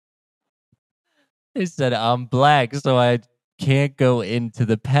time. They said, I'm black, so I can't go into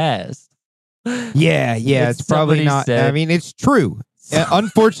the past. Yeah. It's probably not. Said, I mean, it's true.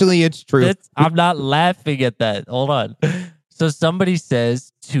 Unfortunately, it's true. I'm not laughing at that. Hold on. So somebody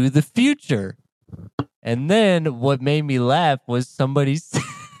says, to the future. And then what made me laugh was somebody said,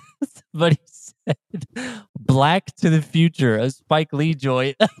 Black to the Future, a Spike Lee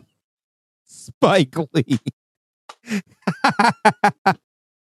joint. Spike Lee.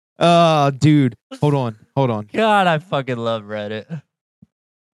 Oh, dude. Hold on. God, I fucking love Reddit.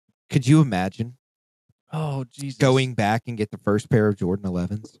 Could you imagine Oh, Jesus. going back and get the first pair of Jordan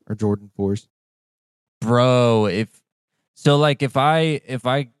 11s or Jordan 4s? Bro, if I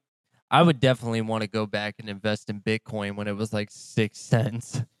would definitely want to go back and invest in Bitcoin when it was like 6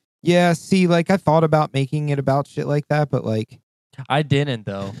 cents. Yeah, see, like I thought about making it about shit like that, but like I didn't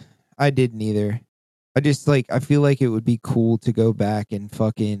though. I didn't either. I just I feel like it would be cool to go back and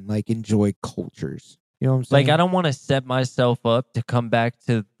fucking like enjoy cultures. You know what I'm saying? Like I don't want to set myself up to come back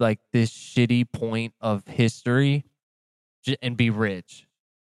to like this shitty point of history and be rich.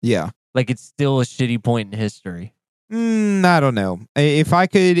 Yeah. Like it's still a shitty point in history. I don't know. If I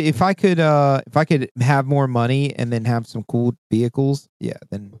could have more money and then have some cool vehicles,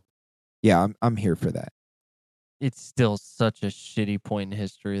 then I'm here for that. It's still such a shitty point in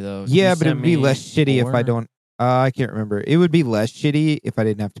history, though. Yeah, but it'd be less shitty if I I can't remember. It would be less shitty if I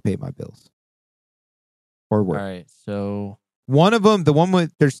didn't have to pay my bills or All work. right, so One of them, the one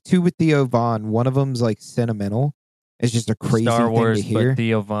with there's two with Theo Vaughn. One of them's like sentimental. It's just a crazy Star thing Wars, to hear. but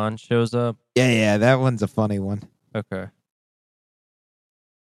Theo Vaughn shows up. Yeah, that one's a funny one. Okay.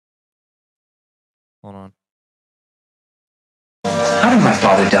 Hold on. How did my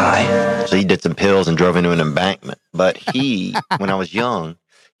father die? So he did some pills and drove into an embankment. But he, when I was young,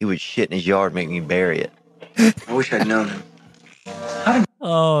 he would shit in his yard, make me bury it. I wish I'd known him.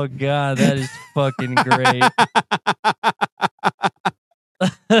 Oh god, that is fucking great.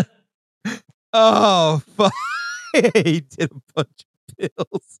 Oh, fuck. He did a bunch of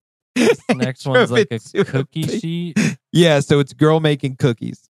pills. This next one's Drove like it a to cookie big- sheet. Yeah, so it's girl making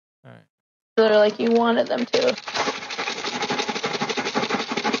cookies. All right. That are like you wanted them to.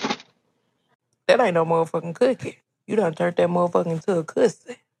 That ain't no motherfucking cookie. You done turned that motherfucker into a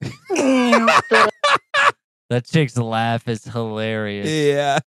pussy. That chick's laugh is hilarious.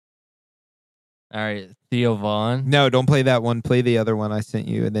 Yeah. All right, Theo Vaughn. No, don't play that one. Play the other one I sent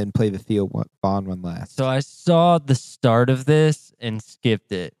you, and then play the Theo Vaughn one last. So I saw the start of this and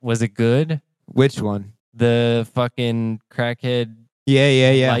skipped it. Was it good? Which one? The fucking crackhead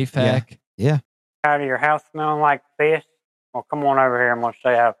Yeah. life hack. Yeah. Out of your house smelling like fish? Well, come on over here. I'm going to show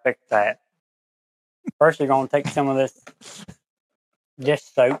you how to fix that. First, you're going to take some of this dish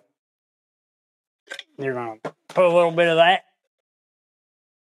soap. You're going to put a little bit of that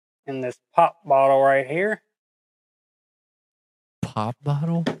in this pop bottle right here. Pop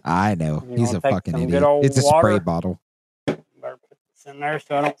bottle? I know. You He's wanna a take fucking some idiot. good old It's a water? spray bottle. Better put this in there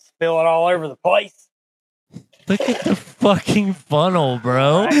so I don't spill it all over the place. Look at the fucking funnel,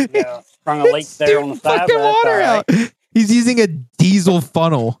 bro. Right, yeah, sprung a leak there on the side. Fucking but that's water all right. out. He's using a diesel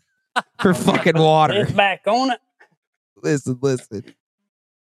funnel for fucking water. It's back on it. Listen.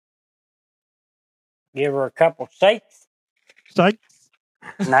 Give her a couple shakes. Psych.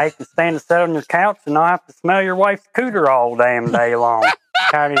 Now you can stand and sit on your couch and not have to smell your wife's cooter all damn day long.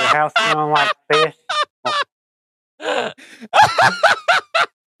 Tired of your house smelling like fish.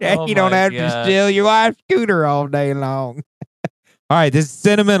 Yeah, Oh you don't my have God. to steal your wife's scooter all day long. All right, this is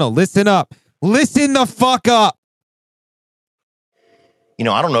sentimental. Listen up. Listen the fuck up. You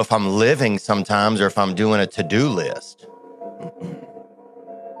know, I don't know if I'm living sometimes or if I'm doing a to-do list.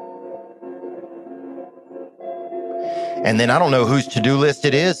 And then I don't know whose to-do list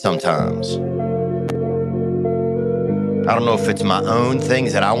it is sometimes. I don't know if it's my own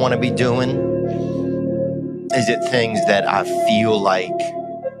things that I want to be doing. Is it things that I feel like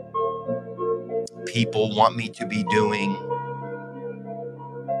people want me to be doing?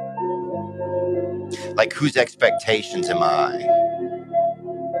 Like, whose expectations am I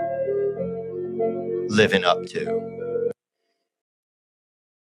living up to?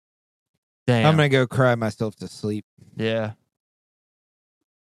 Damn. I'm going to go cry myself to sleep. Yeah.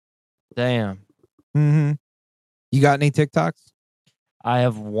 Damn. Mm-hmm. You got any TikToks? I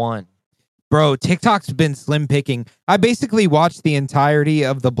have one. Bro, TikTok's been slim picking. I basically watched the entirety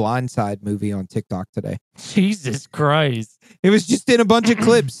of the Blind Side movie on TikTok today. Jesus Christ. It was just in a bunch of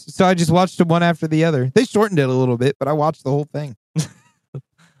clips, so I just watched them one after the other. They shortened it a little bit, but I watched the whole thing. All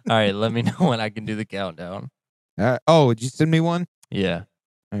right, let me know when I can do the countdown. Oh, did you send me one? Yeah.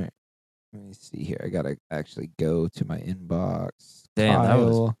 Let me see here. I gotta actually go to my inbox. Damn, that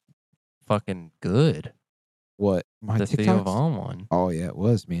was Kyle. fucking good. What? My The Theo TikToks? Vaughn one. Oh yeah, it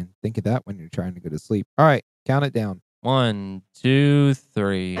was, man. Think of that when you're trying to go to sleep. All right, count it down. 1, 2,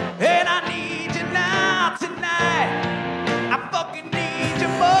 3. And I need you now tonight. I fucking need you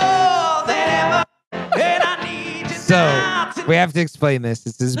more than ever. And I need you So now tonight. we have to explain this.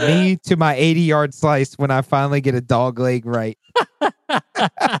 This is me to my 80-yard slice when I finally get a dog leg right.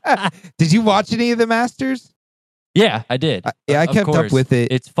 Did you watch any of the Masters? Yeah, I did. I Of kept up course. with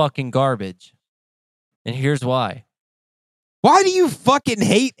it. It's fucking garbage. And here's why. Why do you fucking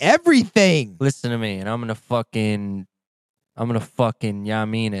hate everything? Listen to me, and I'm gonna fucking, yeah, I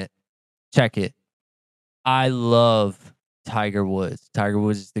mean it. Check it. I love Tiger Woods. Tiger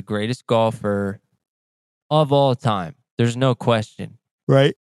Woods is the greatest golfer of all time. There's no question.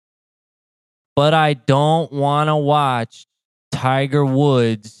 Right? But I don't want to watch Tiger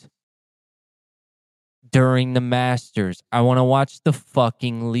Woods during the Masters. I want to watch the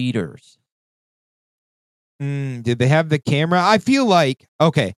fucking leaders. Did they have the camera? I feel like,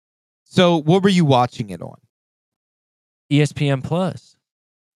 okay. So what were you watching it on? ESPN Plus.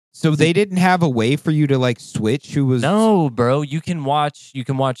 So they didn't have a way for you to like switch who was No, bro. You can watch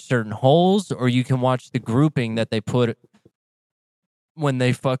certain holes, or you can watch the grouping that they put when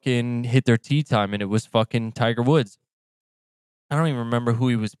they fucking hit their tee time, and it was fucking Tiger Woods. I don't even remember who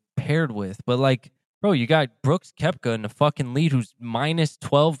he was paired with, but like Bro, you got Brooks Koepka in the fucking lead who's minus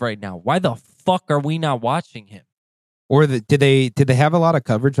 12 right now. Why the fuck are we not watching him? Or did they have a lot of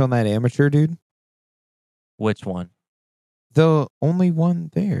coverage on that amateur dude? Which one? The only one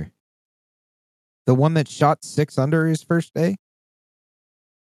there. The one that shot 6 under his first day?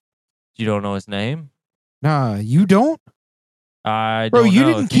 You don't know his name? Nah, you don't? I Bro, don't you know.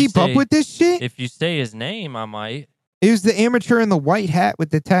 didn't If you keep up say- with this shit? If you say his name, I might. It was the amateur in the white hat with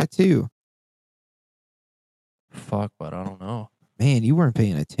the tattoo. Fuck, but I don't know. Man, you weren't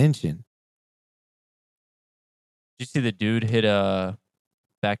paying attention. Did you see the dude hit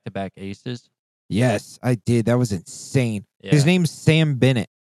back-to-back aces? Yes, I did. That was insane. Yeah. His name's Sam Bennett.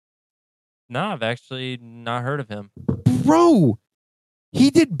 No, I've actually not heard of him. Bro, he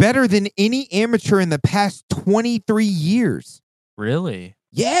did better than any amateur in the past 23 years. Really?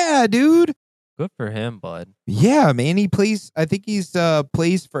 Yeah, dude. Good for him, bud. Yeah, man. He plays, I think he's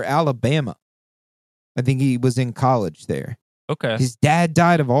plays for Alabama. I think he was in college there. Okay. His dad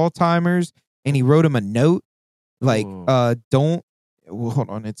died of Alzheimer's, and he wrote him a note like, Ooh. don't, well, hold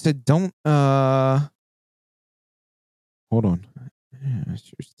on. It said, don't, hold on.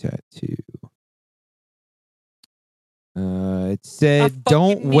 Master's tattoo. It said,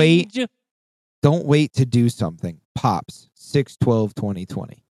 don't wait. Don't wait to do something. Pops,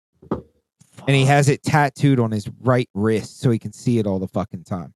 6/12/2020. And he has it tattooed on his right wrist so he can see it all the fucking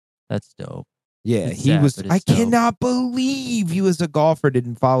time. That's dope. Yeah, It's he sad, was. but it's I dope. cannot believe you as a golfer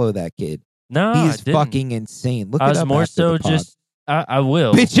didn't follow that kid. No, He I is didn't. fucking insane. Look I it was up more after so the pod. just. I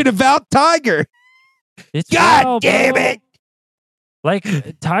will. bitching about Tiger. It's God wild, damn bro. it.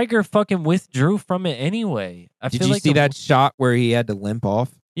 Like Tiger fucking withdrew from it anyway. I Did feel you like see that shot where he had to limp off?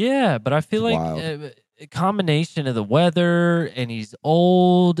 Yeah, but I feel It's like wild. a combination of the weather and he's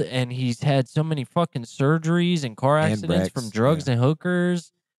old and he's had so many fucking surgeries and car And accidents wrecks, from drugs and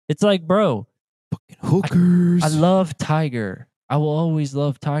hookers. It's like, bro, Hookers. I love Tiger. I will always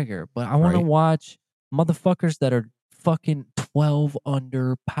love Tiger, but I want to Right. watch motherfuckers that are fucking 12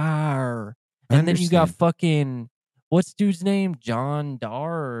 under par. I And then you got understand. fucking, what's dude's name? John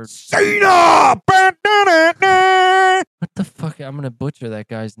Dar. Cena. What the fuck? I'm gonna butcher that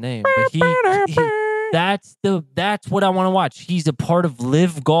guy's name, but that's what I want to watch. He's a part of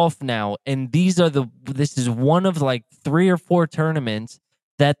Live Golf now, and this is one of like 3 or 4 tournaments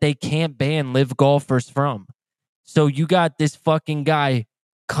that they can't ban Live golfers from. So you got this fucking guy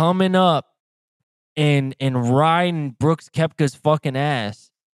coming up and riding Brooks Koepka's fucking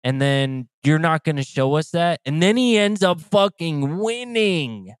ass, and then you're not gonna show us that, and then he ends up fucking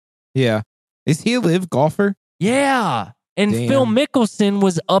winning. Yeah. Is he a live golfer? Yeah. And Damn. Phil Mickelson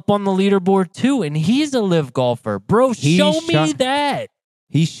was up on the leaderboard too, and he's a live golfer. Bro, He show me shot- that.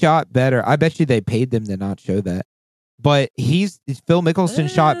 He shot better. I bet you they paid them to not show that. But Phil Mickelson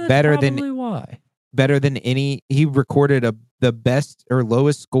shot That's better probably why. than any. He recorded the best or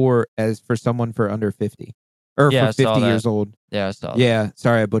lowest score as for someone for under 50 or Yeah, I for saw 50 that. years old. Yeah, I saw that. Yeah,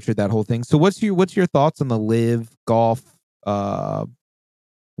 sorry I butchered that whole thing. So what's your thoughts on the live golf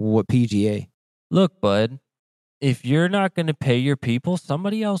what PGA? Look, bud, if you're not going to pay your people,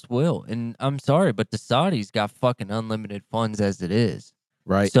 somebody else will. And I'm sorry, but the Saudis got fucking unlimited funds as it is.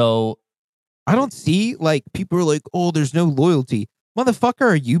 Right. So I don't see like people are like, "Oh, there's no loyalty." Motherfucker,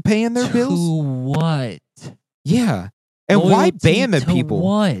 are you paying their to bills? what? Yeah. And why Loyalty ban the to people?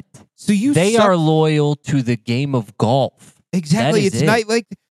 What? So They suck- are loyal to the game of golf. Exactly. That is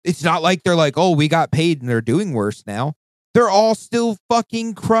It's not like they're like, "Oh, we got paid and they're doing worse now." They're all still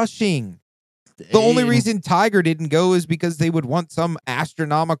fucking crushing. The only And- reason Tiger didn't go is because they would want some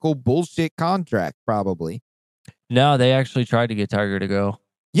astronomical bullshit contract, probably. No, they actually tried to get Tiger to go.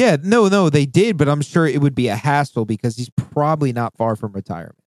 Yeah, no, they did, but I'm sure it would be a hassle because he's probably not far from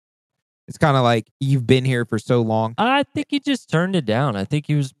retirement. It's kind of like you've been here for so long. I think he just turned it down. I think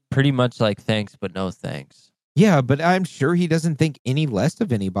he was pretty much like, thanks, but no thanks. Yeah, but I'm sure he doesn't think any less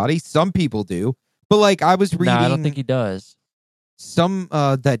of anybody. Some people do. But like I was reading No, I don't think he does. some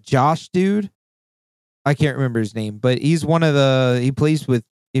that Josh dude. I can't remember his name, but he's one of he plays with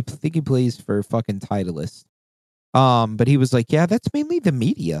I think he plays for fucking Titleist. But he was like, yeah, that's mainly the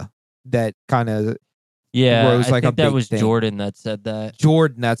media that kind of Yeah, Rose I like a think that big was thing. Jordan that said that.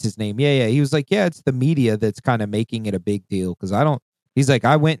 Jordan, that's his name. Yeah. He was like, yeah, it's the media that's kind of making it a big deal. Cause he's like,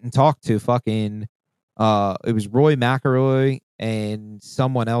 I went and talked to fucking, it was Roy McIlroy and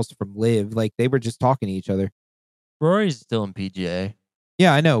someone else from Live. Like they were just talking to each other. Rory's still in PGA.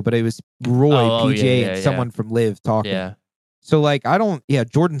 Yeah, I know, but it was Roy, Oh, yeah, PGA, yeah, and yeah. someone from Live talking. Yeah. So like,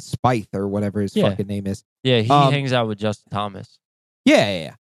 Jordan Spieth or whatever his Yeah. fucking name is. Yeah, he Um, hangs out with Justin Thomas.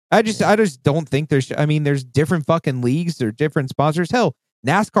 Yeah. I just don't think there's different fucking leagues or different sponsors. Hell,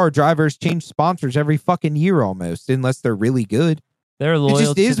 NASCAR drivers change sponsors every fucking year almost, unless they're really good. They're loyal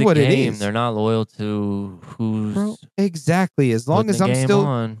just to is the what it game. is. They're not loyal to who's Bro, exactly. As long putting as the I'm game still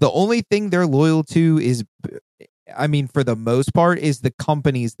on. the only thing they're loyal to is, I mean, for the most part, is the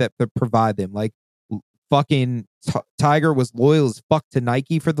companies that provide them. Like fucking Tiger was loyal as fuck to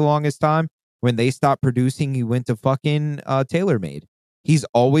Nike for the longest time. When they stopped producing, he went to fucking TaylorMade. He's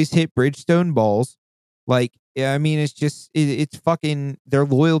always hit Bridgestone balls. Like, I mean, it's just it's fucking. They're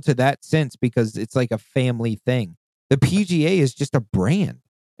loyal to that sense because it's like a family thing. The PGA is just a brand,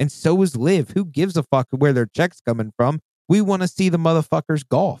 and so is Live. Who gives a fuck where their check's coming from? We want to see the motherfuckers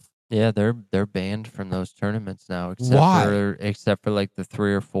golf. Yeah, they're banned from those tournaments now. Why? Except for like the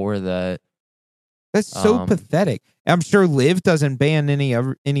 3 or 4 that. That's so pathetic. I'm sure Live doesn't ban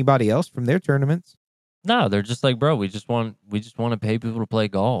anybody else from their tournaments. No, they're just like, bro, we just want to pay people to play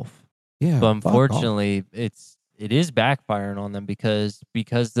golf. Yeah, But fuck off. unfortunately, it is backfiring on them because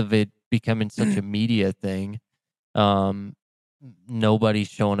of it becoming such a media thing. Nobody's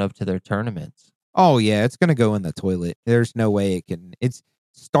showing up to their tournaments. Oh yeah, it's gonna go in the toilet. There's no way it can. It's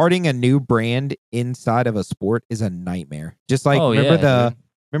starting a new brand inside of a sport is a nightmare. Just like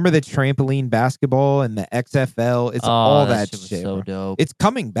remember the trampoline basketball and the XFL. It's all that shit was shit. so bro. dope. It's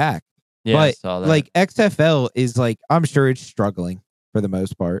coming back. Yeah, I but saw that. like XFL is like, I'm sure it's struggling for the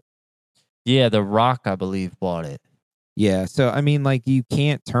most part. Yeah, The Rock, I believe, bought it. Yeah, so I mean, like, you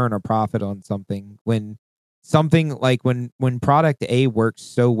can't turn a profit on something when product A works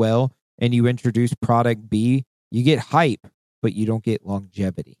so well and you introduce product B, you get hype, but you don't get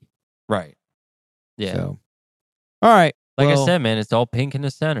longevity. Right. Yeah. So, all right. Like I well, said, man, it's all pink in the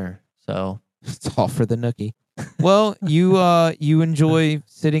center. So it's all for the nookie. Well, you enjoy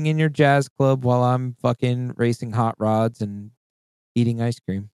sitting in your jazz club while I'm fucking racing hot rods and eating ice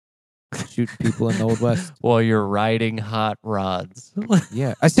cream, shooting people in the Old West. while you're riding hot rods.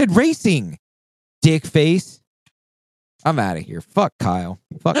 Yeah, I said racing, dick face. I'm out of here. Fuck Kyle.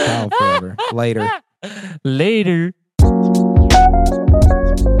 Fuck Kyle forever. Later. Later.